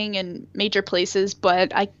shopping and major places,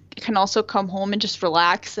 but I can also come home and just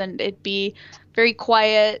relax, and it'd be very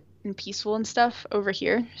quiet and peaceful and stuff over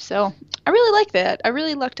here. So I really like that. I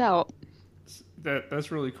really lucked out.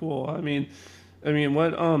 That's really cool. I mean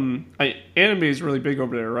what anime is really big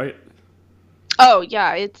over there, right? Oh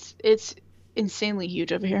yeah, it's insanely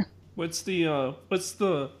huge over here. What's the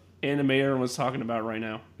anime everyone's talking about right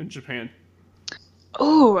now in Japan?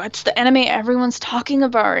 Oh, it's the anime everyone's talking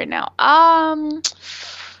about right now.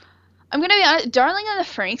 I'm gonna be honest, Darling in the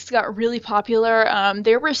Franxx got really popular.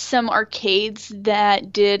 There were some arcades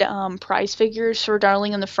that did prize figures for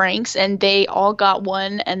Darling in the Franxx, and they all got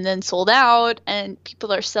one and then sold out, and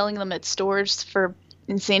people are selling them at stores for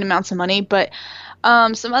insane amounts of money. But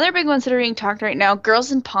some other big ones that are being talked right now,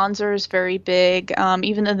 Girls in Panzer is very big.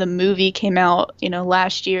 Even though the movie came out,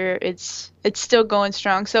 last year, it's still going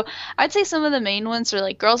strong. So I'd say some of the main ones are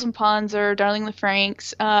like Girls in Panzer, Darling in the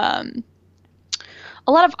Franxx,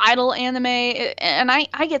 a lot of Idol anime, and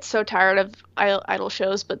I get so tired of Idol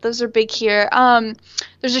shows, but those are big here.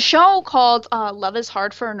 There's a show called Love is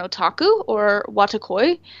Hard for an Otaku, or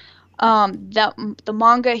Watakoi. That the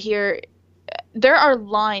manga here, there are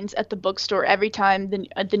lines at the bookstore every time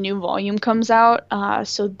the new volume comes out,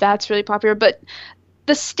 so that's really popular. But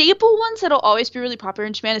the staple ones that'll always be really popular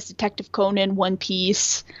in Japan is Detective Conan, One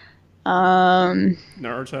Piece,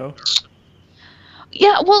 Naruto.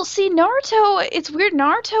 Yeah, well, see, Naruto, it's weird.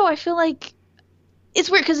 Naruto, I feel like it's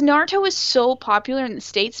weird because Naruto is so popular in the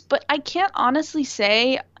States, but I can't honestly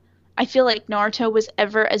say I feel like Naruto was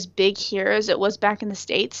ever as big here as it was back in the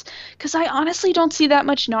States, because I honestly don't see that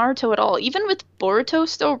much Naruto at all. Even with Boruto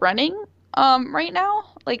still running right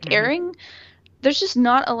now, like airing, there's just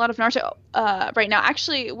not a lot of Naruto right now.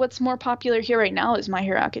 Actually, what's more popular here right now is My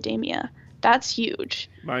Hero Academia. That's huge.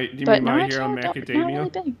 Do you mean My Hero Macadamia? Not really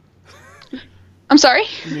big. I'm sorry?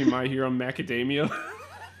 You mean My Hero Macadamia?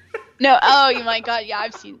 No, oh my god, yeah,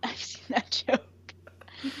 I've seen that joke.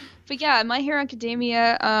 But yeah, My Hero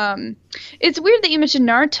Academia, it's weird that you mentioned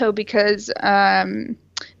Naruto because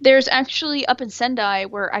there's actually up in Sendai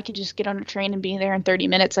where I could just get on a train and be there in 30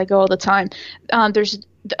 minutes. I go all the time. There's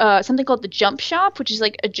something called the Jump Shop, which is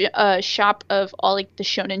like a shop of all like the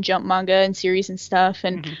Shonen Jump manga and series and stuff.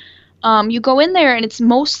 And you go in there and it's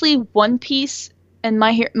mostly One Piece and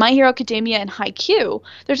My Hero Academia and Haikyuu.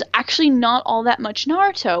 There's actually not all that much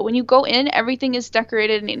Naruto. When you go in, everything is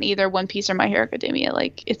decorated in either One Piece or My Hero Academia.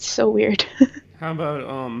 Like, it's so weird. How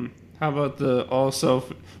about the also?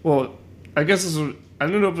 Well, I guess I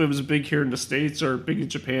don't know if it was big here in the States or big in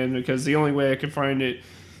Japan, because the only way I could find it,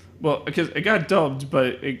 well, because it got dubbed,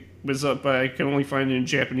 but it was up, but I can only find it in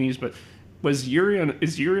Japanese. But is Yuri on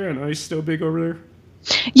Ice still big over there?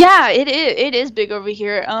 Yeah, it is big over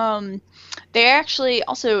here. They actually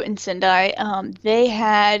also in Sendai, they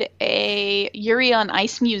had a Yuri on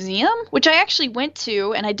Ice museum, which I actually went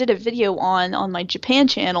to and I did a video on my Japan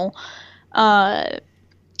channel.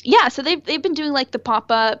 Yeah, so they've been doing like the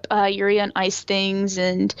pop-up Yuri on Ice things,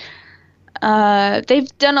 and they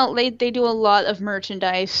do a lot of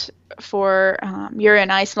merchandise for Yuri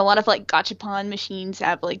on Ice, and a lot of like gachapon machines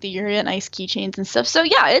have like the Yuri on Ice keychains and stuff. So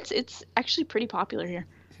yeah, it's actually pretty popular here.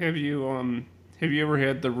 Have you ever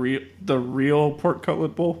had the real pork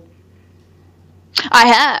cutlet bowl? I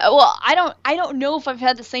have. Well, I don't know if I've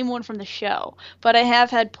had the same one from the show, but I have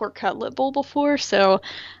had pork cutlet bowl before, so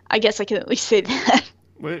I guess I can at least say that.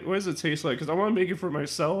 What does it taste like? Because I want to make it for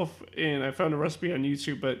myself, and I found a recipe on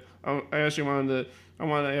YouTube, but I actually wanted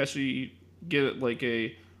to get it like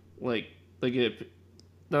a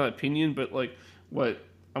not opinion, but like what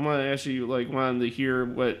I want to actually wanted to hear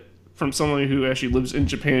what from someone who actually lives in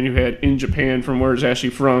Japan, who had in Japan from where it's actually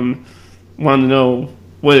from, wanted to know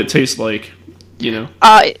what it tastes like.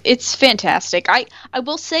 It's fantastic. I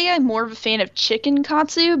will say I'm more of a fan of chicken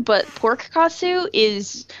katsu, but pork katsu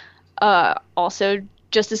is also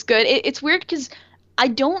just as good. It's weird because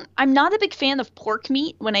I'm not a big fan of pork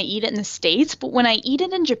meat when I eat it in the States, but when I eat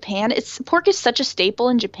it in Japan, pork is such a staple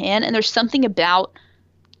in Japan, and there's something about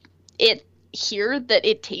it here that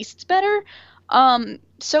it tastes better.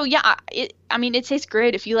 So yeah, it tastes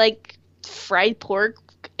great. If you like fried pork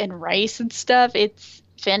and rice and stuff, it's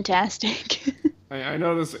fantastic. I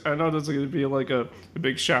know this is going to be like a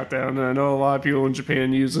big shot down, and I know a lot of people in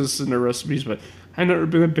Japan use this in their recipes, but I've never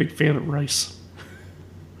been a big fan of rice.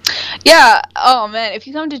 Yeah. Oh man, if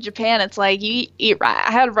you come to Japan, it's like you eat rice.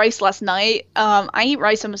 I had rice last night. I eat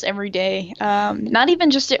rice almost every day. Not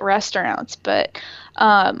even just at restaurants, but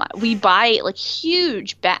we buy like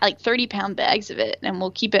huge like 30-pound bags of it, and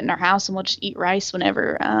we'll keep it in our house, and we'll just eat rice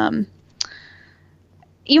whenever.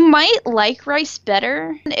 You might like rice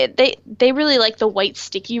better. They really like the white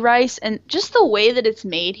sticky rice, and just the way that it's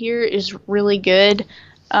made here is really good.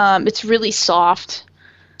 It's really soft.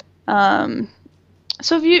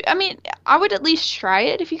 So I would at least try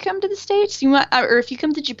it if you come to the States. You might, or if you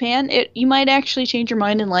come to Japan, you might actually change your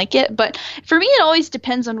mind and like it. But for me, it always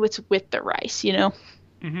depends on what's with the rice,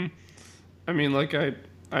 Mm-hmm. I mean, like I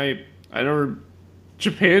never.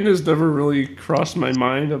 Japan has never really crossed my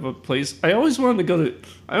mind of a place. I always wanted to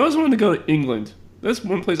go to England. That's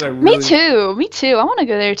one place I really. Me too. I want to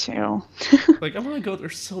go there too. Like I want to go there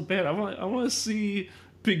so bad. I want to see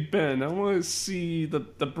Big Ben. I want to see the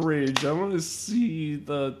bridge. I want to see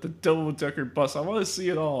the double-decker bus. I want to see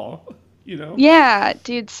it all. Yeah,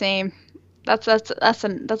 dude, same. That's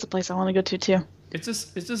a place I want to go to too. it's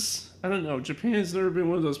just I don't know. Japan's never been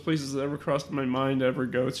one of those places that ever crossed my mind to ever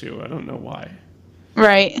go to. I don't know why.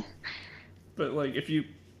 Right. But like if you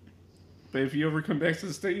ever come back to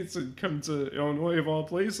the States and come to Illinois of all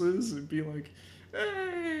places, and be like,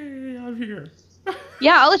 hey, I'm here.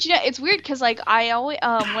 Yeah, I'll let you know. It's weird because like I always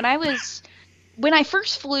when I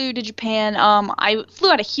first flew to Japan, I flew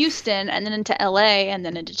out of Houston and then into LA and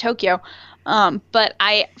then into Tokyo. But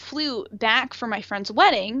I flew back for my friend's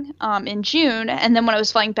wedding in June, and then when I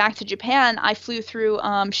was flying back to Japan, I flew through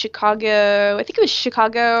Chicago. I think it was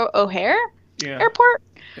Chicago O'Hare Airport.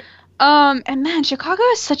 And man, Chicago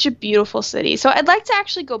is such a beautiful city. So I'd like to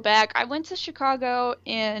actually go back. I went to Chicago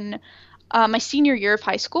in my senior year of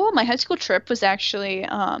high school. My high school trip was actually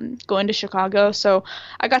going to Chicago. So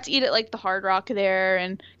I got to eat at like the Hard Rock there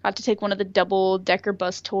and got to take one of the double-decker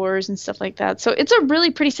bus tours and stuff like that. So it's a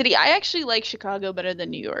really pretty city. I actually like Chicago better than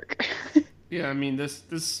New York. Yeah, I mean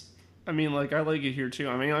I mean, like, I like it here too.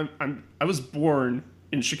 I mean, I was born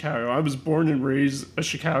in Chicago. I was born and raised a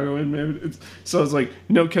Chicagoan, man. So it's like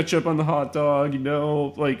no ketchup on the hot dog,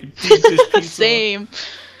 like deep dish pizza. Same.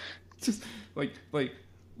 Just like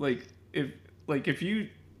if you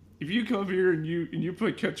come here and you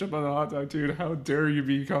put ketchup on a hot dog, dude, how dare you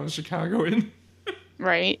be called a Chicagoan?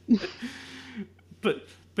 Right.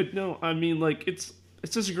 But no, I mean, like, it's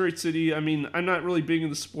such a great city. I mean, I'm not really big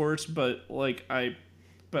into sports, but like I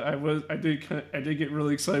did get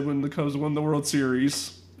really excited when the Cubs won the World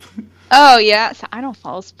Series. Oh yeah, so I don't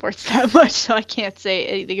follow sports that much, so I can't say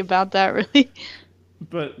anything about that really.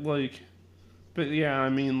 But yeah, I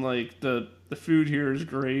mean, like the food here is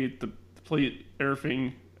great. The plate,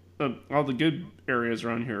 everything, all the good areas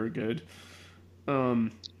around here are good.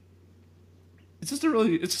 It's just a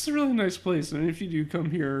really nice place. And if you do come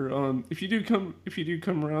here, if you do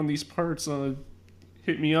come around these parts,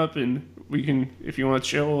 hit me up and we can, if you want to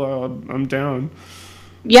chill, I'm down.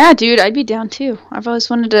 Yeah, dude, I'd be down too. I've always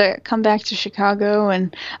wanted to come back to Chicago,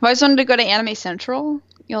 and I've always wanted to go to Anime Central,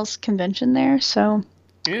 y'all's convention there. So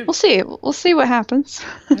we'll see. We'll see what happens.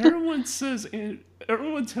 Everyone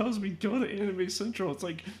tells me go to Anime Central. It's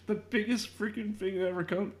like the biggest freaking thing that ever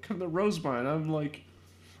come to Rosemont. I'm like,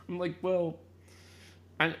 well,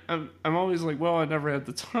 I'm always like, well, I never had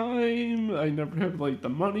the time. I never had like the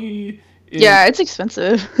money. Yeah, it's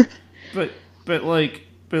expensive. but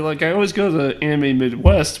I always go to Anime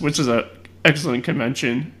Midwest, which is a excellent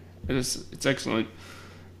convention. It's excellent.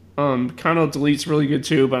 Kano Delete's really good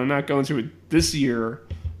too, but I'm not going to it this year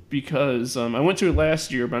because I went to it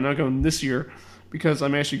last year, but I'm not going this year because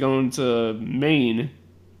I'm actually going to Maine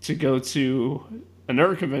to go to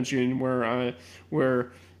another convention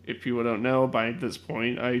where if people don't know by this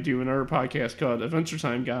point, I do another podcast called Adventure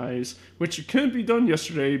Time Guys, which couldn't be done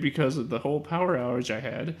yesterday because of the whole power outage I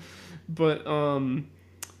had. But I'm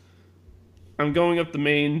going up to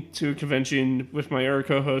Maine to a convention with my other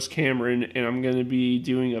co-host Cameron, and I'm going to be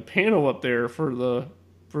doing a panel up there for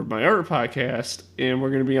my other podcast, and we're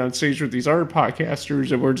going to be on stage with these other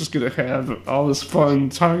podcasters, and we're just going to have all this fun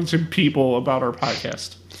talking to people about our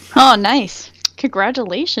podcast. Oh, nice!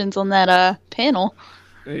 Congratulations on that panel.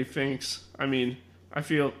 Hey, thanks. I mean, I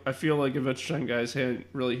feel like Adventure Time Guys hadn't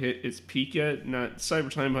really hit its peak yet. Not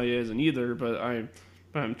Cyber Time High hasn't either, but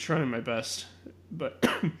I'm trying my best. But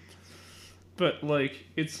like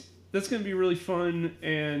that's gonna be really fun,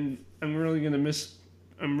 and I'm really gonna miss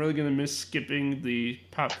skipping the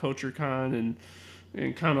Pop Culture Con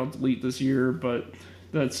and Kano Delete this year. But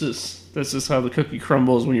that's just how the cookie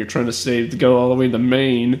crumbles when you're trying to save to go all the way to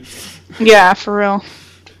Maine. Yeah, for real.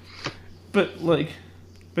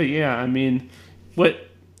 But yeah, I mean,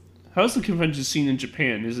 how's the convention scene in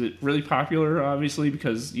Japan? Is it really popular, obviously,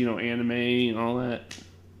 because, anime and all that?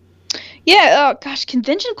 Yeah, oh gosh,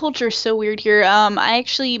 convention culture is so weird here.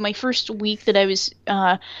 My first week that I was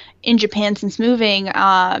in Japan since moving,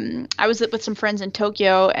 I was with some friends in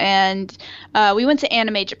Tokyo, and we went to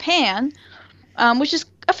Anime Japan, which is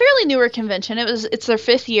a fairly newer convention. It's their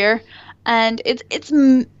 5th year, and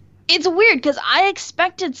it's weird because I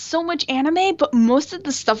expected so much anime, but most of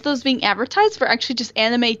the stuff that was being advertised were actually just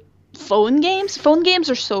anime phone games. Phone games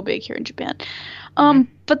are so big here in Japan.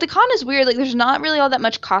 But the con is weird. Like, there's not really all that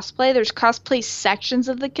much cosplay. There's cosplay sections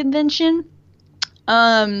of the convention.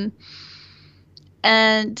 And,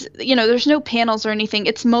 there's no panels or anything.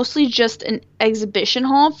 It's mostly just an exhibition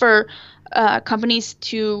hall for companies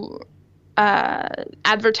to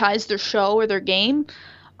advertise their show or their game.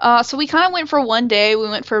 So we kind of went for one day. We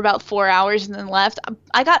went for about 4 hours and then left.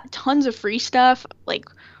 I got tons of free stuff, like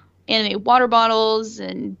anime water bottles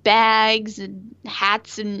and bags and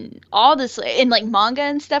hats and all this, and like manga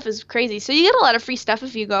and stuff is crazy. So you get a lot of free stuff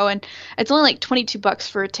if you go, and it's only like $22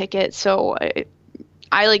 for a ticket. So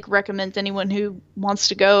I like recommend anyone who wants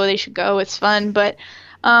to go, they should go. It's fun. But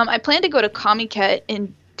I plan to go to Comiket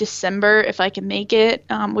in December if I can make it,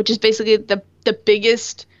 which is basically the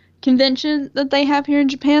biggest convention that they have here in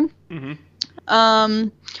Japan. Mm-hmm.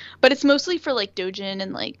 But it's mostly for like doujin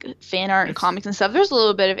and like fan art and comics and stuff. There's a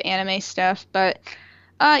little bit of anime stuff, but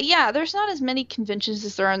yeah, there's not as many conventions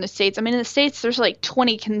as there are in the States. I mean, in the States, there's like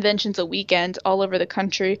 20 conventions a weekend all over the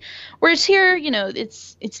country. Whereas here, you know,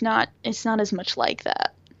 it's not as much like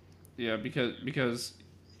that. Yeah, because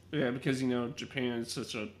you know, Japan is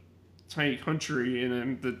such a tiny country, and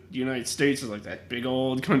then the United States is like that big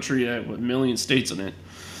old country that with a million states in it.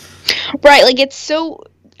 Right, like it's so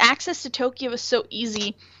access to Tokyo is so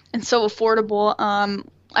easy and so affordable.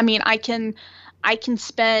 I mean, I can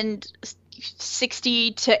spend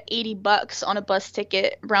 60 to 80 bucks on a bus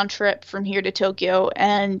ticket round trip from here to Tokyo,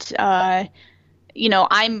 and you know,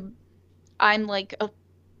 I'm like a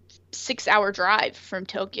 6-hour drive from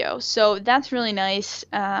Tokyo, so that's really nice.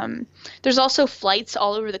 There's also flights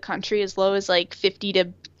all over the country as low as like 50 to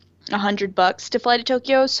 100 bucks to fly to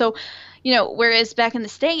Tokyo. So, you know, whereas back in the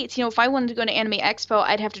States, you know, if I wanted to go to Anime Expo,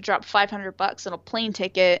 I'd have to drop 500 bucks on a plane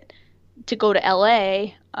ticket to go to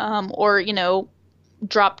LA, or, you know,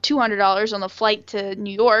 drop $200 on the flight to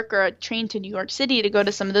New York or a train to New York City to go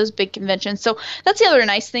to some of those big conventions. So that's the other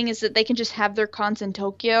nice thing, is that they can just have their cons in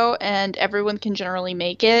Tokyo and everyone can generally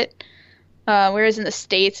make it. Whereas in the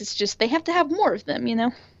States, it's just they have to have more of them, you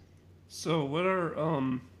know? So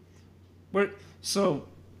so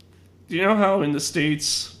do you know how in the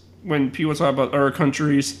States when people talk about other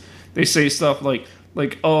countries, they say stuff like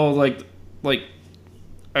oh like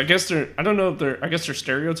I guess I don't know if they're, I guess they're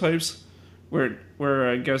stereotypes where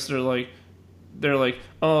I guess they're like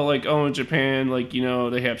oh in Japan, like, you know,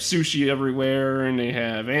 they have sushi everywhere and they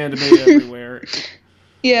have anime everywhere.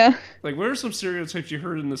 Yeah. Like, what are some stereotypes you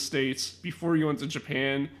heard in the States before you went to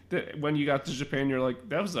Japan that when you got to Japan you're like,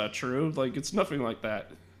 that was not true? Like, it's nothing like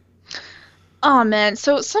that. Oh man,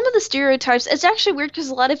 so some of the stereotypes, it's actually weird because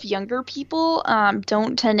a lot of younger people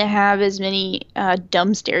don't tend to have as many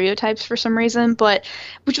dumb stereotypes for some reason, but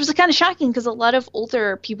which was kind of shocking because a lot of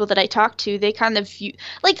older people that I talked to, they kind of view,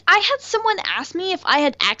 like, I had someone ask me if I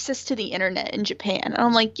had access to the internet in Japan, and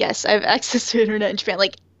I'm like, yes, I have access to the internet in Japan.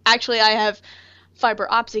 Like, actually, I have fiber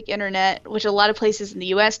optic internet, which a lot of places in the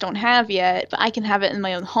US don't have yet, but I can have it in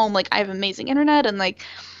my own home. Like, I have amazing internet, and like,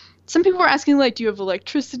 some people were asking, like, do you have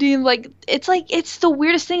electricity? And like, it's the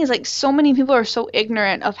weirdest thing is, like, so many people are so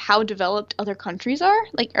ignorant of how developed other countries are.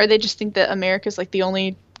 Like, or they just think that America's like the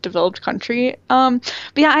only developed country. But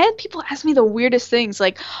yeah, I had people ask me the weirdest things,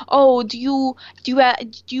 like, oh, do you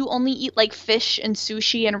only eat like fish and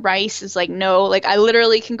sushi and rice? Is like, no, like, I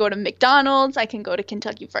literally can go to McDonald's, I can go to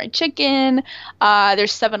Kentucky Fried Chicken,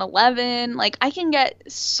 there's 7-Eleven, like, I can get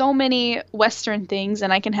so many Western things,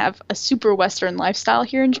 and I can have a super Western lifestyle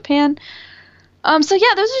here in Japan. So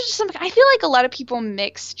yeah, those are just some. I feel like a lot of people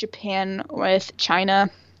mix Japan with China,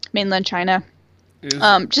 mainland China.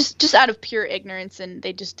 Just out of pure ignorance, and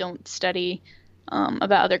they just don't study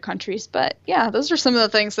about other countries. But yeah, those are some of the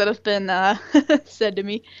things that have been said to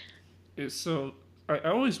me. So I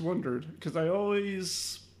always wondered, because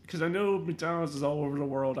I know McDonald's is all over the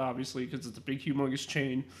world, obviously, because it's a big, humongous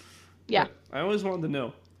chain. Yeah. But I always wanted to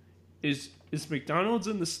know, is McDonald's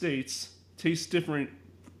in the States taste different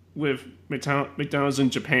with McDonald's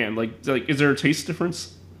in Japan? Like is there a taste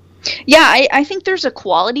difference? Yeah, I think there's a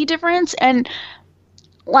quality difference, and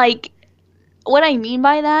like, what I mean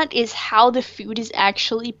by that is how the food is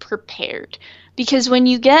actually prepared. Because when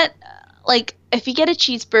you get, like, if you get a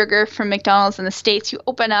cheeseburger from McDonald's in the States, you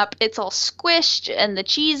open up, it's all squished, and the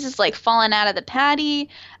cheese is, like, falling out of the patty,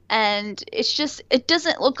 and it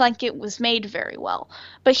doesn't look like it was made very well.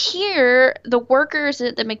 But here, the workers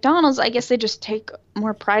at the McDonald's, I guess they just take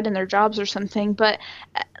more pride in their jobs or something, but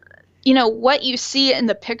you know, what you see in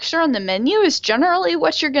the picture on the menu is generally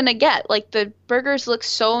what you're going to get. Like, the burgers look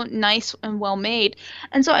so nice and well made.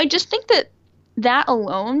 And so I just think that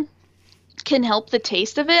alone can help the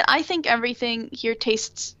taste of it. I think everything here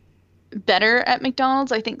tastes better at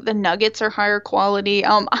McDonald's. I think the nuggets are higher quality.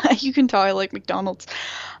 You can tell I like McDonald's.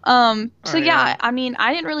 Yeah, I mean,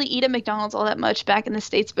 I didn't really eat at McDonald's all that much back in the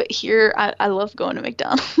States, but here I love going to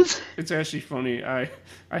McDonald's. It's actually funny. I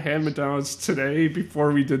had McDonald's today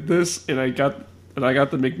before we did this, and I got the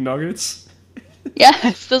McNuggets.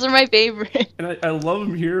 Yes, those are my favorite. And I love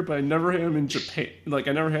them here, but I never had them in Japan. Like,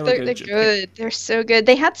 I never had like they're good. They're so good.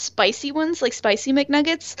 They had spicy ones, like spicy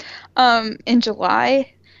McNuggets, in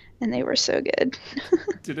July, and they were so good.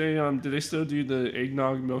 Did they still do the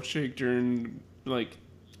eggnog milkshake during like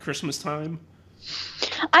Christmas time?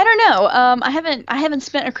 I don't know. I haven't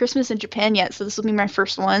spent a Christmas in Japan yet, so this will be my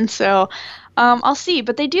first one. So I'll see.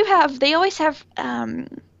 But they always have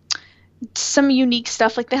some unique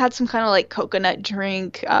stuff. Like they had some kind of like coconut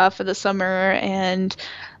drink for the summer, and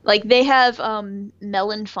like they have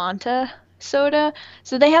melon Fanta soda.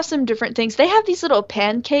 So they have some different things. They have these little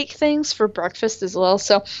pancake things for breakfast as well.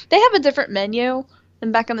 So they have a different menu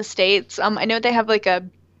than back in the States. I know they have like a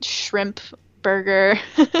shrimp burger,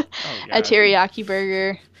 Oh a god, teriyaki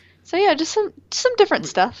burger. So yeah, just some different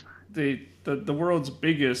stuff. the world's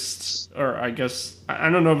biggest, or I guess I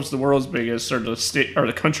don't know if it's the world's biggest or the state or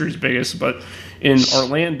the country's biggest, but in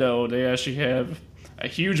Orlando they actually have a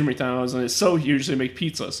huge McDonald's, and it's so huge they make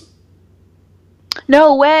pizzas.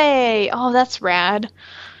 No way! Oh, that's rad.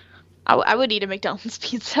 I would eat a McDonald's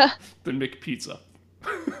pizza. The McPizza.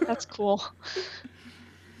 That's cool.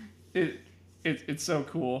 it, it's so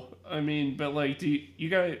cool. I mean, but like, do you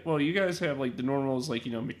guys? Well, you guys have like the normals, like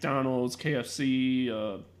McDonald's, KFC.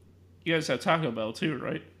 You guys have Taco Bell too,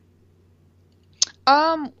 right?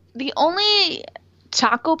 The only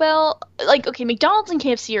Taco Bell, like, okay, McDonald's and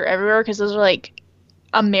KFC are everywhere because those are like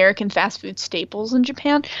American fast food staples in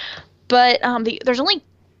Japan. But there's only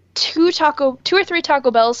two or three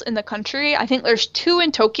Taco Bells in the country. I think there's two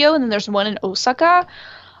in Tokyo and then there's one in Osaka.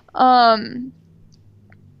 Um,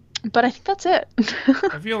 but I think that's it.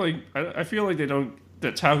 I feel like they don't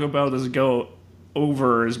that Taco Bell doesn't go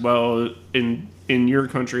over as well in your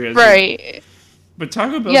country as it, Right. but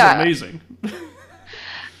Taco Bell's Yeah. amazing.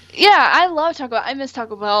 Yeah, I love Taco Bell. I miss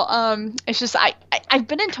Taco Bell. It's just I've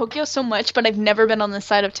been in Tokyo so much, but I've never been on the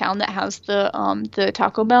side of town that has the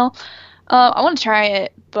Taco Bell. I want to try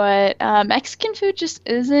it, but Mexican food just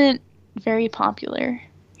isn't very popular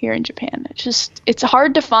here in Japan. It's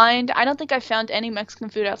hard to find. I don't think I found any Mexican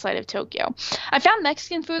food outside of Tokyo. I found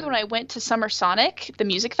Mexican food when I went to Summer Sonic, the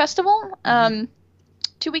music festival,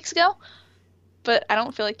 2 weeks ago, but I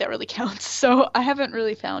don't feel like that really counts. So I haven't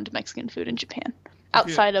really found Mexican food in Japan Yeah.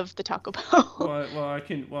 outside of the Taco Bell.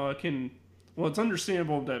 Well, it's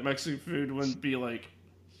understandable that Mexican food wouldn't be like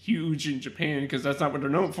huge in Japan because that's not what they're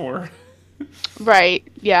known for. Right.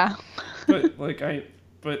 Yeah. but like I,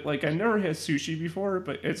 but like I never had sushi before.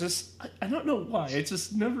 But it's just I don't know why. It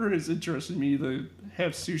just never has interested me to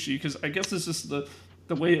have sushi because I guess it's just the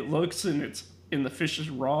way it looks and it's and the fish is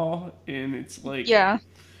raw and it's like Yeah.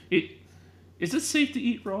 it. Is it safe to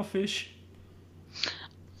eat raw fish?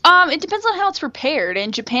 It depends on how it's prepared,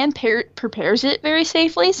 and Japan prepares it very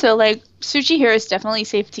safely. So like sushi here is definitely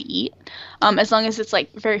safe to eat, as long as it's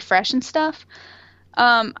like very fresh and stuff.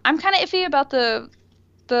 I'm kind of iffy about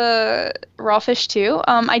the raw fish too.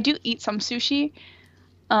 I do eat some sushi,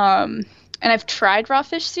 and I've tried raw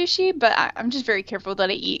fish sushi, but I'm just very careful that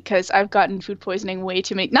I eat because I've gotten food poisoning way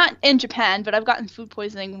too many. Not in Japan, but I've gotten food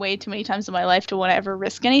poisoning way too many times in my life to want to ever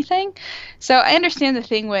risk anything. So I understand the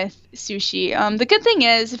thing with sushi. The good thing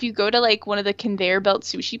is if you go to like one of the conveyor belt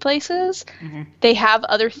sushi places, Mm-hmm. they have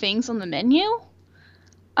other things on the menu,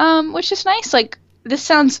 which is nice. Like this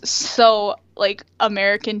sounds so like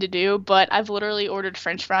American to do, but I've literally ordered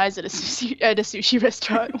French fries at a sushi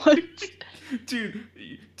restaurant once. Dude,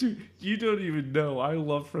 you don't even know. I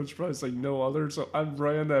love French fries like no other, so I'm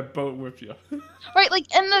right on that boat with you. Right,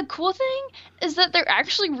 like, and the cool thing is that they're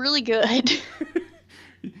actually really good.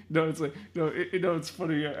 No, it's like no, it's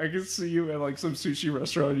funny. I can see you at like some sushi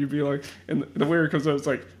restaurant. You'd be like, and the waiter comes out. It's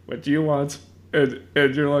like, "What do you want?" And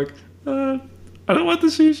you're like, "I don't want the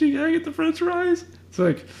sushi. Can I get the French fries?" It's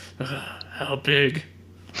like, how big?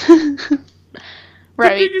 The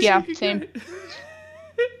Right, biggest yeah, you can same. get.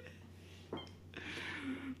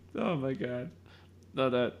 Oh my god, no,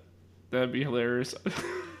 that'd be hilarious.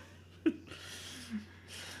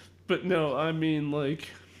 But no, I mean like.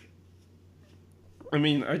 I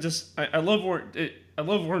love I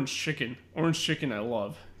love orange chicken. Orange chicken I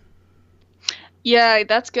love. Yeah,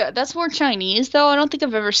 that's good. That's more Chinese, though. I don't think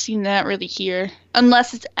I've ever seen that really here.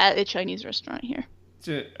 Unless it's at a Chinese restaurant here.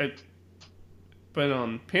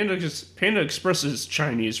 But Panda Express is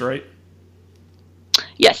Chinese, right?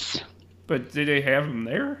 Yes. But did they have them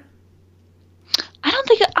there? I don't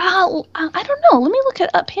think. I don't know. Let me look it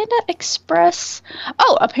up. Panda Express.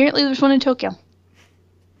 Oh, apparently there's one in Tokyo.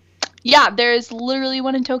 Yeah, there's literally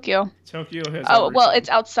one in Tokyo. Tokyo has. Oh, well, everything. it's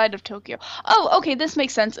outside of Tokyo. Oh, okay, this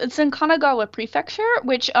makes sense. It's in Kanagawa Prefecture,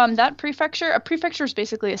 which that prefecture, a prefecture is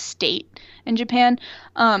basically a state in Japan.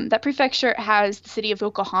 That prefecture has the city of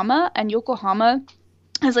Yokohama, and Yokohama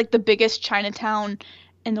has like the biggest Chinatown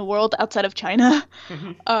in the world outside of China.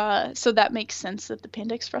 So that makes sense that the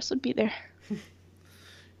Panda Express would be there.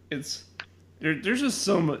 It's there's just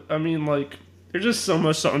so much. I mean, like there's just so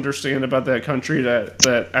much to understand about that country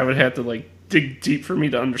that I would have to like dig deep for me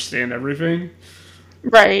to understand everything.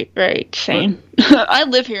 Right, same. I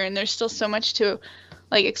live here, and there's still so much to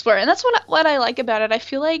like explore, and that's what I like about it. I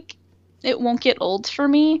feel like it won't get old for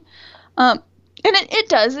me, and it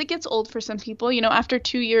does. It gets old for some people. You know, after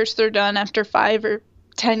 2 years they're done. After 5 or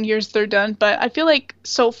 10 years they're done. But I feel like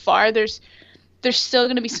so far there's still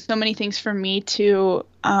going to be so many things for me to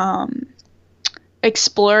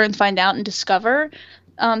explore and find out and discover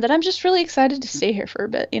that I'm just really excited to stay here for a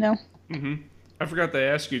bit. You know. Mm-hmm. I forgot to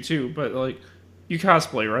ask you too, but like, you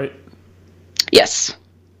cosplay, right? Yes.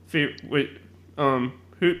 Wait, I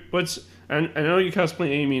know you cosplay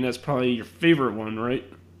Amy, and that's probably your favorite one, right?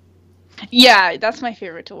 Yeah, that's my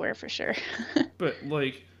favorite to wear for sure. but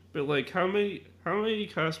how many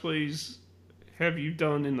cosplays have you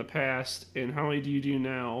done in the past, and how many do you do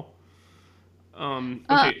now?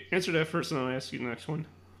 Okay, answer that first, and I'll ask you the next one.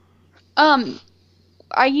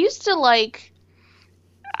 I used to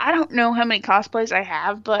I don't know how many cosplays I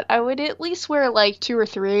have, but I would at least wear like 2 or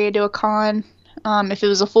 3 to a con, if it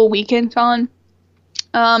was a full weekend con.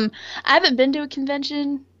 I haven't been to a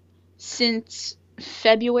convention since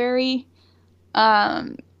February,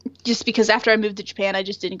 just because after I moved to Japan, I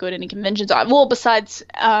just didn't go to any conventions. Well, besides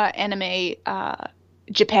anime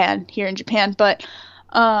Japan, here in Japan, but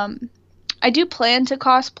I do plan to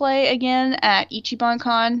cosplay again at Ichiban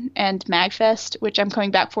Con and MagFest, which I'm coming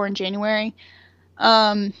back for in January.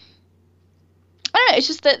 I don't know, it's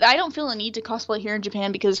just that I don't feel a need to cosplay here in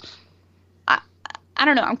Japan because I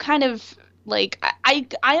don't know, I'm kind of like I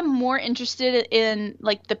am more interested in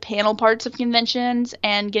like the panel parts of conventions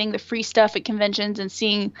and getting the free stuff at conventions and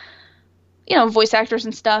seeing, you know, voice actors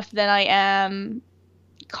and stuff than I am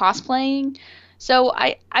cosplaying. So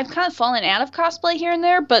I've kind of fallen out of cosplay here and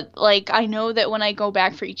there, but like I know that when I go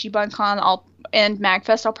back for Ichiban Con and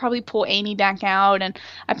MagFest, I'll probably pull Amy back out, and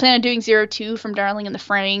I plan on doing 02 from Darling in the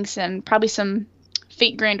Franxx and probably some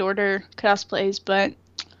Fate Grand Order cosplays, but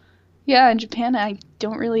yeah, in Japan I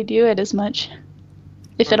don't really do it as much,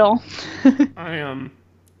 if at all. I'm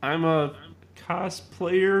a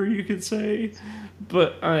cosplayer, you could say,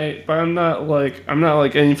 but I'm not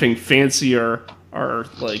like anything fancy or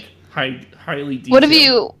like highly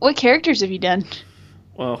detailed. What characters have you done?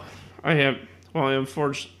 I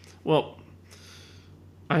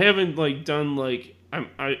haven't like done like I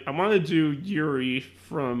want to do Yuri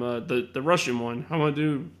from the Russian one. I want to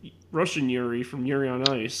do Russian Yuri from Yuri on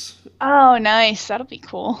Ice. Oh, nice. That'll be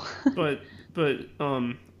cool. but the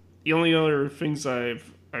only other things I've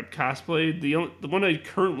cosplayed, the one I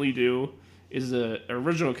currently do is the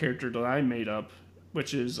original character that I made up,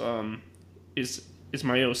 which is my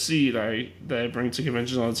OC that I bring to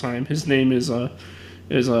conventions all the time. His name is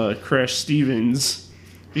Crash Stevens.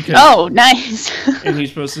 Oh, nice. And he's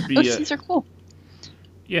supposed to be. Those are cool.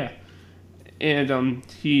 Yeah, and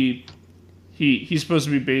he's supposed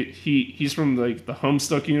to be he's from like the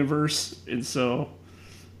Homestuck universe, and so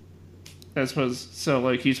he's supposed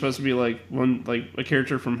to be like a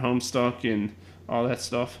character from Homestuck and all that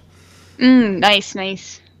stuff. Nice.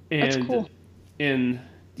 And, that's cool. And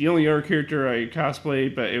the only other character I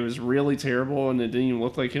cosplayed, but it was really terrible and it didn't even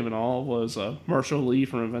look like him at all, was Marshall Lee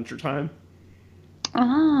from Adventure Time.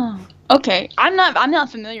 Oh, okay. I'm not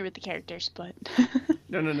familiar with the characters, but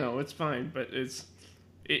No, it's fine. But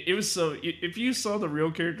it was so. If you saw the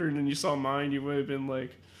real character and then you saw mine, you would have been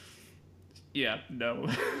like, yeah, no,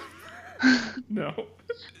 no.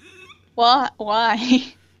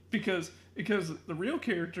 Why? Because the real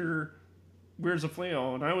character wears a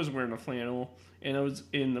flannel, and I was wearing a flannel, and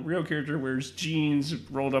the real character wears jeans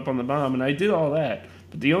rolled up on the bottom, and I did all that.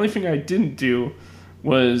 But the only thing I didn't do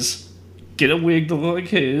was get a wig to look like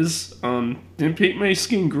his. Didn't paint my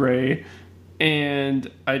skin gray,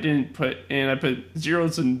 and I put zero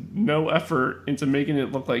to no effort into making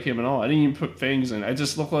it look like him at all. I didn't even put fangs in. I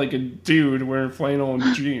just looked like a dude wearing flannel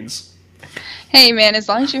and jeans. Hey man, as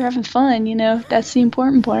long as you're having fun, you know, that's the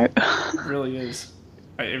important part. It really is.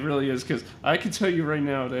 It really is, because I can tell you right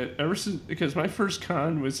now that because my first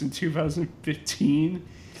con was in 2015,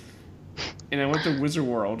 and I went to Wizard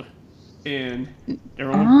World, and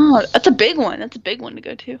everyone. Oh, that's a big one. That's a big one to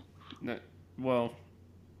go to. Well,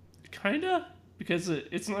 kinda, because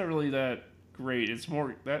it's not really that great. It's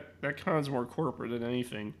more that con's more corporate than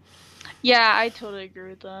anything. Yeah, I totally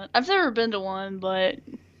agree with that. I've never been to one, but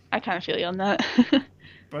I kind of feel you on that.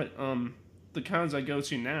 But the cons I go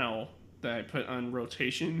to now that I put on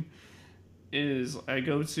rotation is I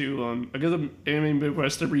go to Anime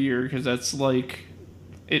Midwest every year, because that's like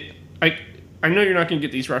it. I know you're not gonna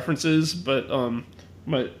get these references, but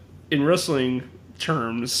in wrestling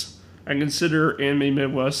terms, I consider Anime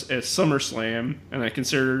Midwest as SummerSlam, and I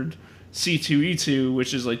considered C2E2,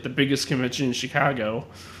 which is like the biggest convention in Chicago.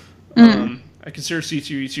 I consider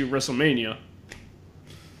C2E2 WrestleMania.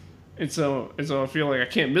 And so I feel like I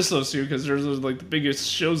can't miss those two because those are like the biggest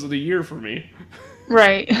shows of the year for me.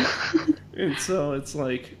 Right. And so it's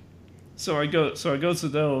like, so I go to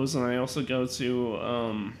those, and I also go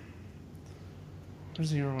to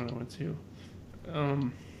where's the other one I went to?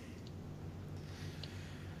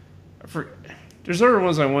 There's other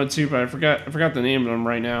ones I went to, but I forgot the name of them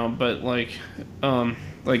right now. But like Countdown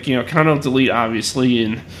to Delete, obviously,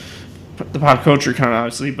 and the Pop Culture Con,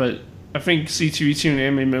 obviously, but I think C2E2 and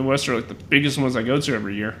Anime Midwest are like the biggest ones I go to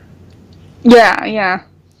every year. Yeah.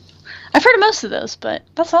 I've heard of most of those, but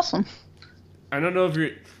that's awesome. I don't know if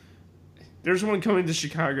there's one coming to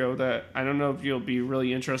Chicago that I don't know if you'll be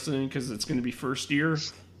really interested in because it's going to be first year,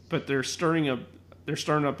 but they're starting up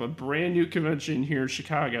a brand new convention here in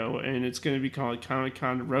Chicago, and it's going to be called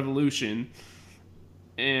Comic-Con Revolution,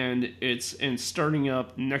 and it's starting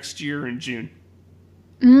up next year in June.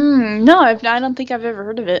 No, I don't think I've ever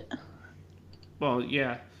heard of it. Well,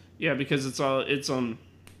 yeah, because it's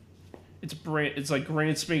like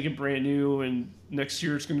grand spanking brand new, and next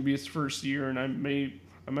year it's going to be its first year, and I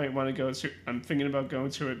might want to go to. I'm thinking about going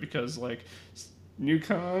to it because like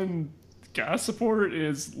NewCon Gossiport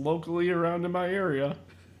is locally around in my area.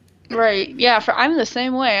 Right. Yeah. I'm the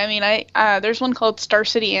same way. I mean, there's one called Star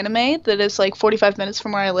City Anime that is like 45 minutes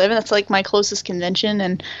from where I live, and that's like my closest convention,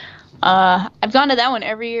 and I've gone to that one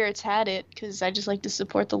every year it's had it because I just like to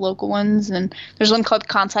support the local ones. And there's one called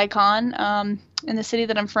Kansai Con in the city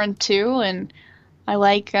that I'm from too, and I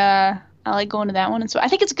like going to that one. And so I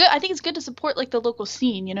think it's good. I think it's good to support like the local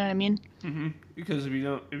scene. You know what I mean? Mm-hmm. Because if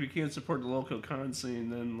you can't support the local con scene,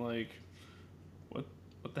 then like,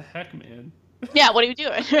 what the heck, man? Yeah. What are you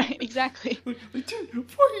doing? Right. Exactly. Like, dude,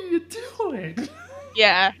 what are you doing?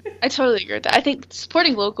 Yeah, I totally agree with that. I think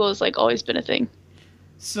supporting local has like always been a thing.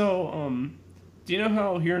 So, do you know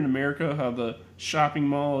how here in America, how the shopping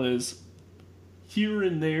mall is here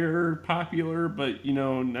and there popular, but,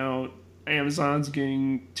 now Amazon's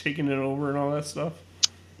taking it over and all that stuff?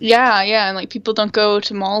 Yeah, and, like, people don't go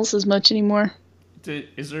to malls as much anymore.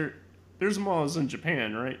 There's malls in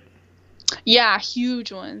Japan, right? Yeah,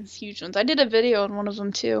 huge ones. I did a video on one of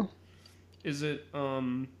them, too. Is it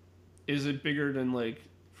bigger than, like,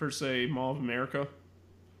 for, say, Mall of America?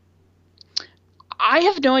 I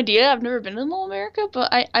have no idea. I've never been to Mall of America,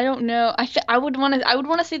 but I don't know. I would want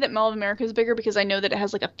to say that Mall of America is bigger because I know that it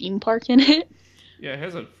has like a theme park in it. Yeah, it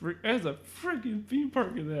has a freaking theme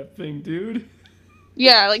park in that thing, dude.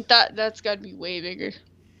 Yeah, like that's got to be way bigger.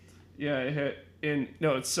 Yeah,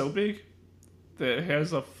 it's so big that it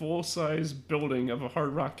has a full-size building of a Hard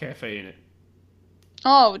Rock Cafe in it.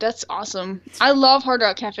 Oh, that's awesome. I love Hard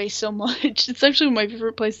Rock Cafe so much. It's actually my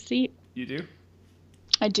favorite place to eat. You do?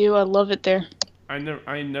 I do. I love it there. I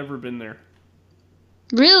never been there.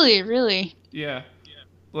 Really? Yeah.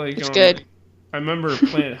 Like it's good. I remember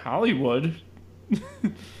Planet Hollywood.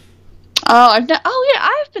 I've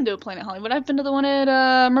been to a Planet Hollywood. I've been to the one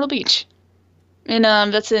at Myrtle Beach, and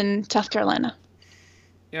that's in South Carolina.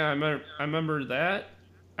 Yeah, I remember that.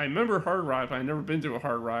 I remember Hard Rock, but I've never been to a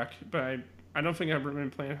Hard Rock. But I don't think I've ever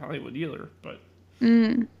been to Planet Hollywood either. But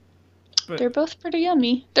they're both pretty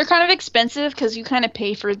yummy. They're kind of expensive because you kind of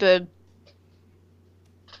pay for the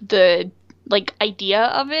like idea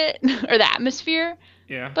of it or the atmosphere.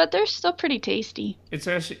 Yeah. But they're still pretty tasty. It's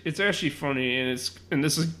actually funny, and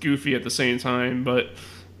this is goofy at the same time, but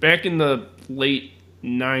back in the late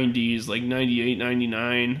 90s, like 98,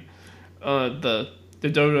 99, the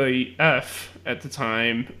WWF at the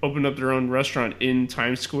time opened up their own restaurant in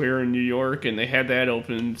Times Square in New York, and they had that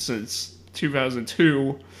open since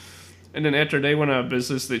 2002. And then after they went out of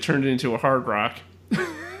business, they turned it into a Hard Rock.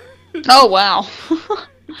 Oh, wow.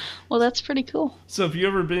 Well, that's pretty cool. So if you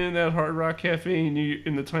ever been in that Hard Rock Cafe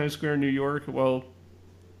in the Times Square in New York, well,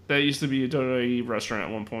 that used to be a WWE restaurant at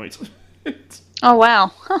one point. Oh,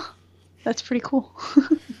 wow. Huh. That's pretty cool.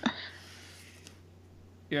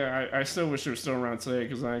 Yeah, I still wish it was still around today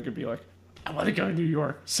because then I could be like, I want to go to New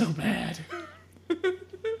York so bad.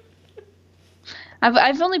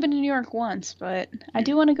 I've only been to New York once, but I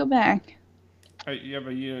do want to go back. Yeah,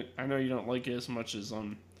 but I know you don't like it as much as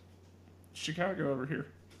Chicago over here.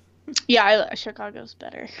 Yeah, Chicago's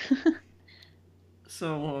better.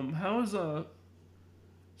 So how is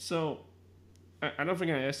so I don't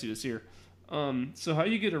think I asked you this here. So how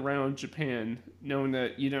you get around Japan, knowing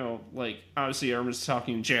that like obviously everyone's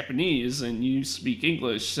talking Japanese and you speak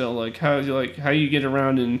English, so like how you get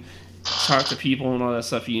around and talk to people and all that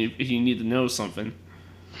stuff if you need to know something.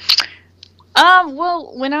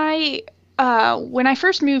 Well, when I when I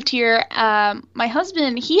first moved here, my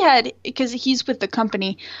husband, because he's with the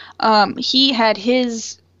company, he had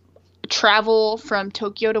his travel from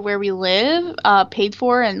Tokyo to where we live paid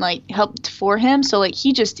for and like helped for him. So like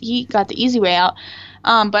he got the easy way out.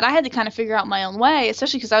 But I had to kind of figure out my own way,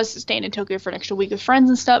 especially because I was staying in Tokyo for an extra week with friends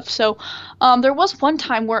and stuff. So there was one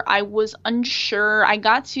time where I was unsure. I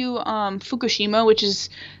got to Fukushima, which is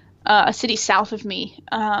a city south of me,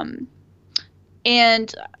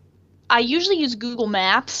 and I usually use Google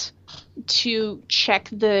Maps to check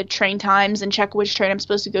the train times and check which train I'm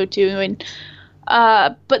supposed to go to. And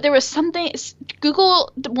but there was something,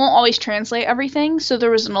 Google won't always translate everything, so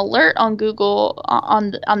there was an alert on Google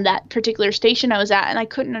on that particular station I was at, and I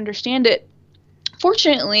couldn't understand it.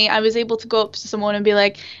 Fortunately, I was able to go up to someone and be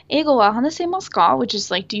like, "Eigo wa hanasemasu ka?" which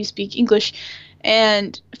is like, "Do you speak English?"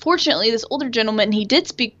 And fortunately, this older gentleman, he did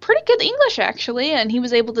speak pretty good English, actually, and he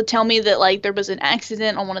was able to tell me that, like, there was an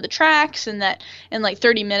accident on one of the tracks and that in, like,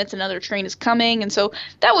 30 minutes another train is coming. And so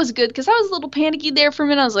that was good because I was a little panicky there for a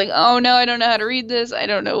minute. I was like, oh, no, I don't know how to read this. I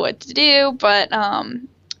don't know what to do. But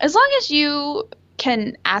as long as you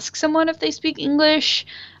can ask someone if they speak English,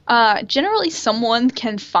 generally someone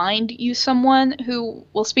can find you someone who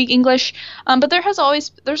will speak English, but there's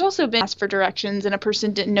also been asked for directions and a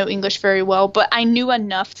person didn't know English very well, but I knew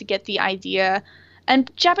enough to get the idea.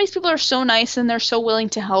 And Japanese people are so nice and they're so willing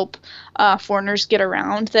to help foreigners get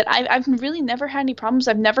around that I've really never had any problems.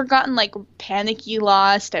 I've never gotten like panicky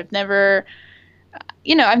lost. I've never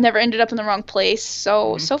ended up in the wrong place.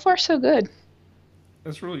 So far so good.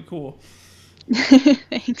 That's really cool.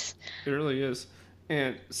 Thanks. It really is.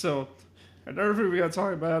 And so, another thing we got to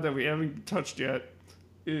talk about that we haven't touched yet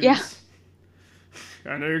is,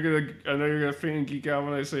 I know you're gonna fan geek out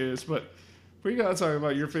when I say this, but we got to talk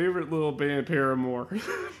about your favorite little band, Paramore.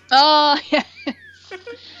 Oh yeah.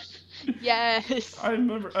 Yes. I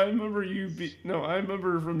remember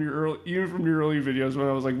from your early videos when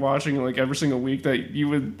I was like watching like every single week that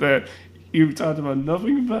you talked about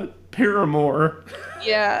nothing but Paramore.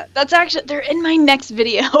 Yeah, that's actually, they're in my next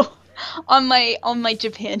video. on my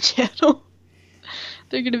Japan channel.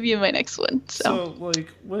 They're gonna be in my next one. So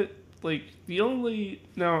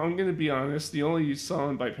now I'm gonna be honest, the only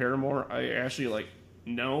song by Paramore I actually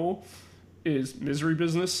know is Misery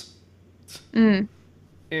Business. And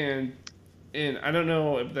I don't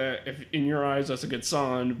know if in your eyes that's a good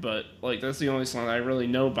song, but like that's the only song I really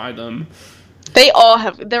know by them.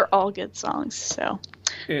 They're all good songs, so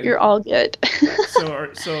you're all good.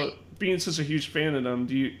 so being such a huge fan of them,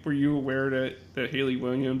 were you aware that Hayley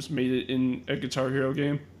Williams made it in a Guitar Hero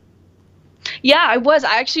game? Yeah, I was.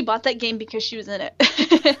 I actually bought that game because she was in it.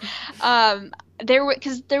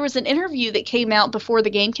 Because there was an interview that came out before the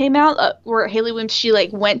game came out where Hayley Williams, she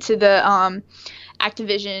went to the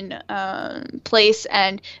Activision place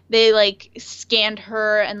and they scanned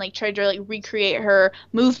her and tried to recreate her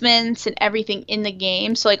movements and everything in the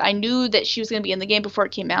game. So I knew that she was going to be in the game before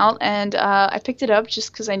it came out, and I picked it up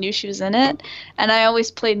just because I knew she was in it. And I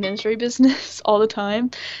always played Misery Business all the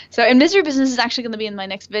time. So, and Misery Business is actually going to be in my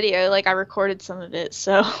next video. I recorded some of it,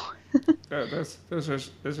 so. That's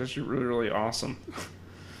actually really, really awesome.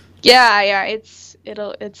 Yeah, it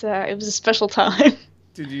was a special time.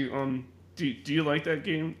 Did you Do you like that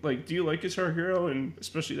game? Do you like Guitar Hero, and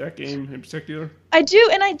especially that game in particular? I do,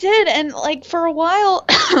 and I did, and for a while,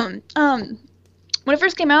 when it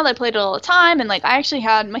first came out, I played it all the time, and I actually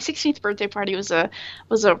had my 16th birthday party was a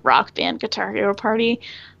Rock Band Guitar Hero party.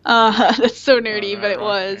 That's so nerdy, but it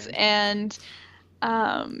was, band.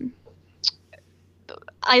 And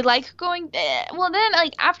I like going. Well, then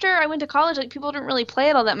after I went to college, people didn't really play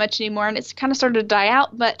it all that much anymore, and it's kind of started to die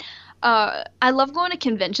out, but. I love going to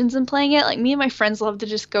conventions and playing it. Me and my friends love to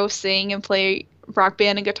just go sing and play Rock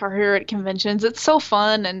Band and Guitar Hero at conventions. It's so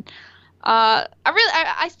fun, and I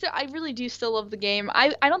really do still love the game.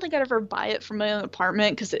 I don't think I'd ever buy it from my own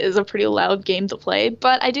apartment because it is a pretty loud game to play,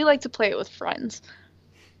 but I do like to play it with friends.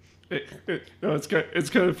 No, it's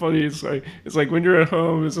kind of funny. It's like when you're at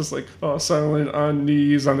home, it's just silent on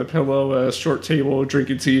knees on the pillow at a short table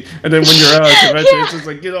drinking tea, and then when you're out at a convention, it's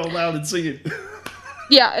just get all loud and sing it.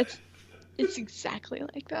 Yeah, it's exactly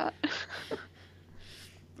like that.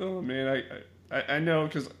 Oh man, I know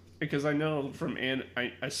because I know from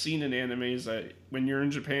I've seen in animes that when you're in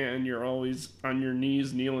Japan, you're always on your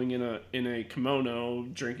knees kneeling in a kimono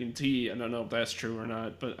drinking tea. I don't know if that's true or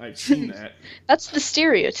not, but I've seen that. That's the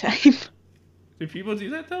stereotype. Do people do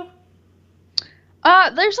that though?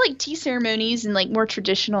 There's tea ceremonies and more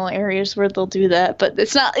traditional areas where they'll do that, but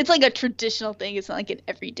it's not. It's a traditional thing. It's not an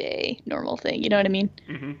everyday normal thing. You know what I mean?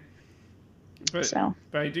 Mm-hmm. But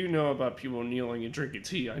I do know about people kneeling and drinking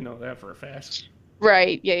tea. I know that for a fact.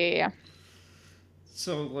 Right. Yeah.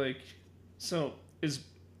 So like, so is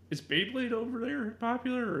Beyblade over there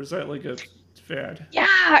popular, or is that like a fad?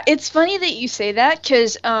 Yeah, it's funny that you say that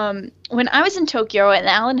because when I was in Tokyo and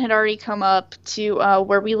Alan had already come up to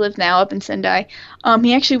where we live now, up in Sendai,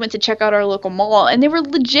 he actually went to check out our local mall, and they were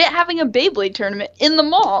legit having a Beyblade tournament in the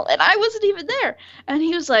mall, and I wasn't even there. And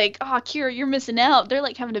he was like, "Oh, Kira, you're missing out. They're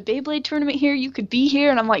like having a Beyblade tournament here. You could be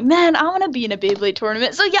here." And I'm like, "Man, I want to be in a Beyblade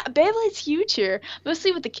tournament." So yeah, Beyblade's huge here,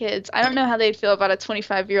 mostly with the kids. I don't know how they'd feel about a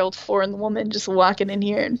 25-year-old foreign woman just walking in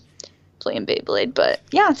here and playing Beyblade, but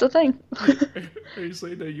yeah, it's a thing. Are you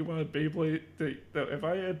saying that you want a Beyblade? That if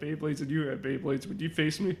I had Beyblades and you had Beyblades, would you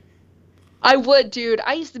face me? I would, dude.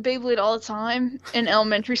 I used to Beyblade all the time in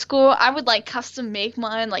elementary school. I would like custom make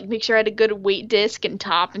mine, like make sure I had a good weight disc and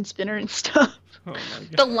top and spinner and stuff. Oh my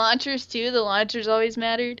god. The launchers too. The launchers always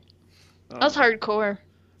mattered. That was hardcore.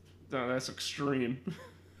 No, that's extreme.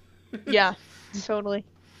 Yeah, totally.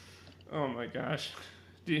 Oh my gosh.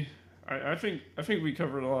 I think we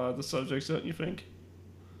covered a lot of the subjects, don't you think?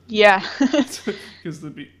 Yeah. Because to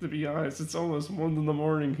be honest, it's almost 1 in the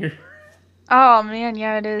morning here. Oh man,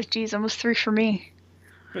 yeah, it is. Jeez, almost 3 for me.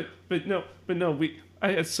 But no,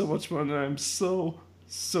 I had so much fun, and I'm so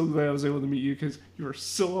glad I was able to meet you because you were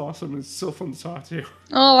so awesome and so fun to talk to.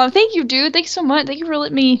 Oh, thank you, dude. Thanks so much. Thank you for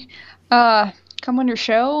letting me come on your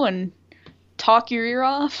show and talk your ear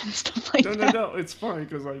off and stuff like that. No, it's fine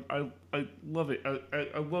because I love it.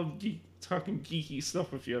 I love talking geeky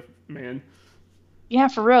stuff with you, man. Yeah,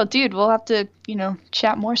 for real, dude. We'll have to,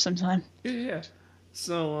 chat more sometime. Yeah.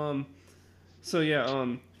 So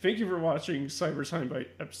thank you for watching Cyber Time Bite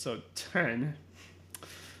episode 10.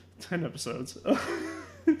 10 episodes.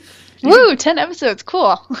 Woo, 10 episodes,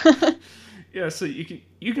 cool. Yeah, so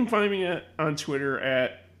you can find me on Twitter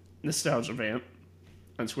at NostalgiaVamp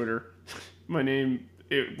on Twitter. My name,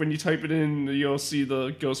 when you type it in, you'll see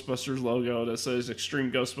the Ghostbusters logo that says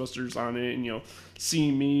Extreme Ghostbusters on it, and you'll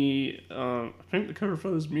see me. I think the cover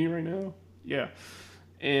photo is me right now. Yeah,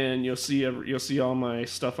 and you'll see all my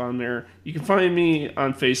stuff on there. You can find me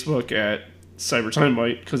on Facebook at Cyber Time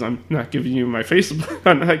Bite because I'm not giving you my Facebook.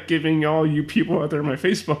 I'm not giving all you people out there my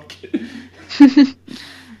Facebook. I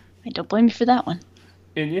don't blame you for that one.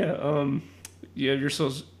 And you're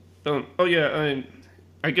so.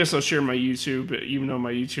 I guess I'll share my YouTube, even though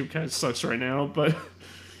my YouTube kind of sucks right now. But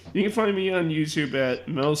you can find me on YouTube at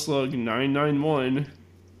Metalslug991.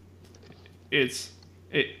 It's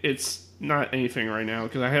not anything right now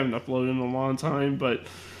because I haven't uploaded in a long time. But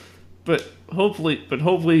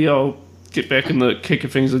hopefully I'll get back in the kick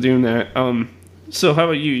of things of doing that. So how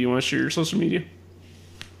about you? You want to share your social media?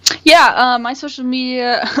 Yeah, my social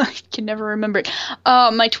media, I can never remember it.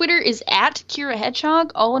 My Twitter is at Kira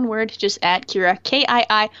Hedgehog, all one word, just at Kira,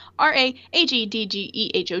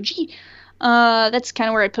 KIIRAHEDGEHOG. That's kind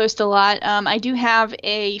of where I post a lot. I do have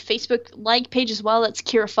a Facebook like page as well. That's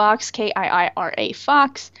Kira Fox, KIIRA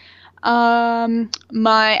Fox. And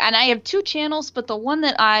I have 2 channels, but the one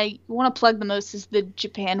that I want to plug the most is the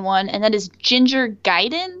Japan one, and that is Ginger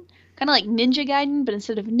Gaiden, kind of like Ninja Gaiden, but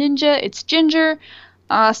instead of ninja, it's Ginger.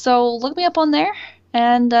 So look me up on there,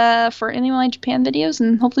 and for any of my Japan videos,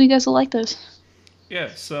 and hopefully you guys will like those. Yeah.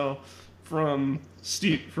 So from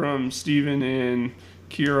Steven and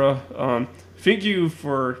Kira, thank you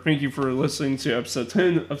for listening to episode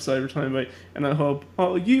 10 of Cyber Time Bite, and I hope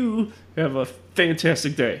all you have a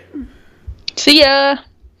fantastic day. See ya.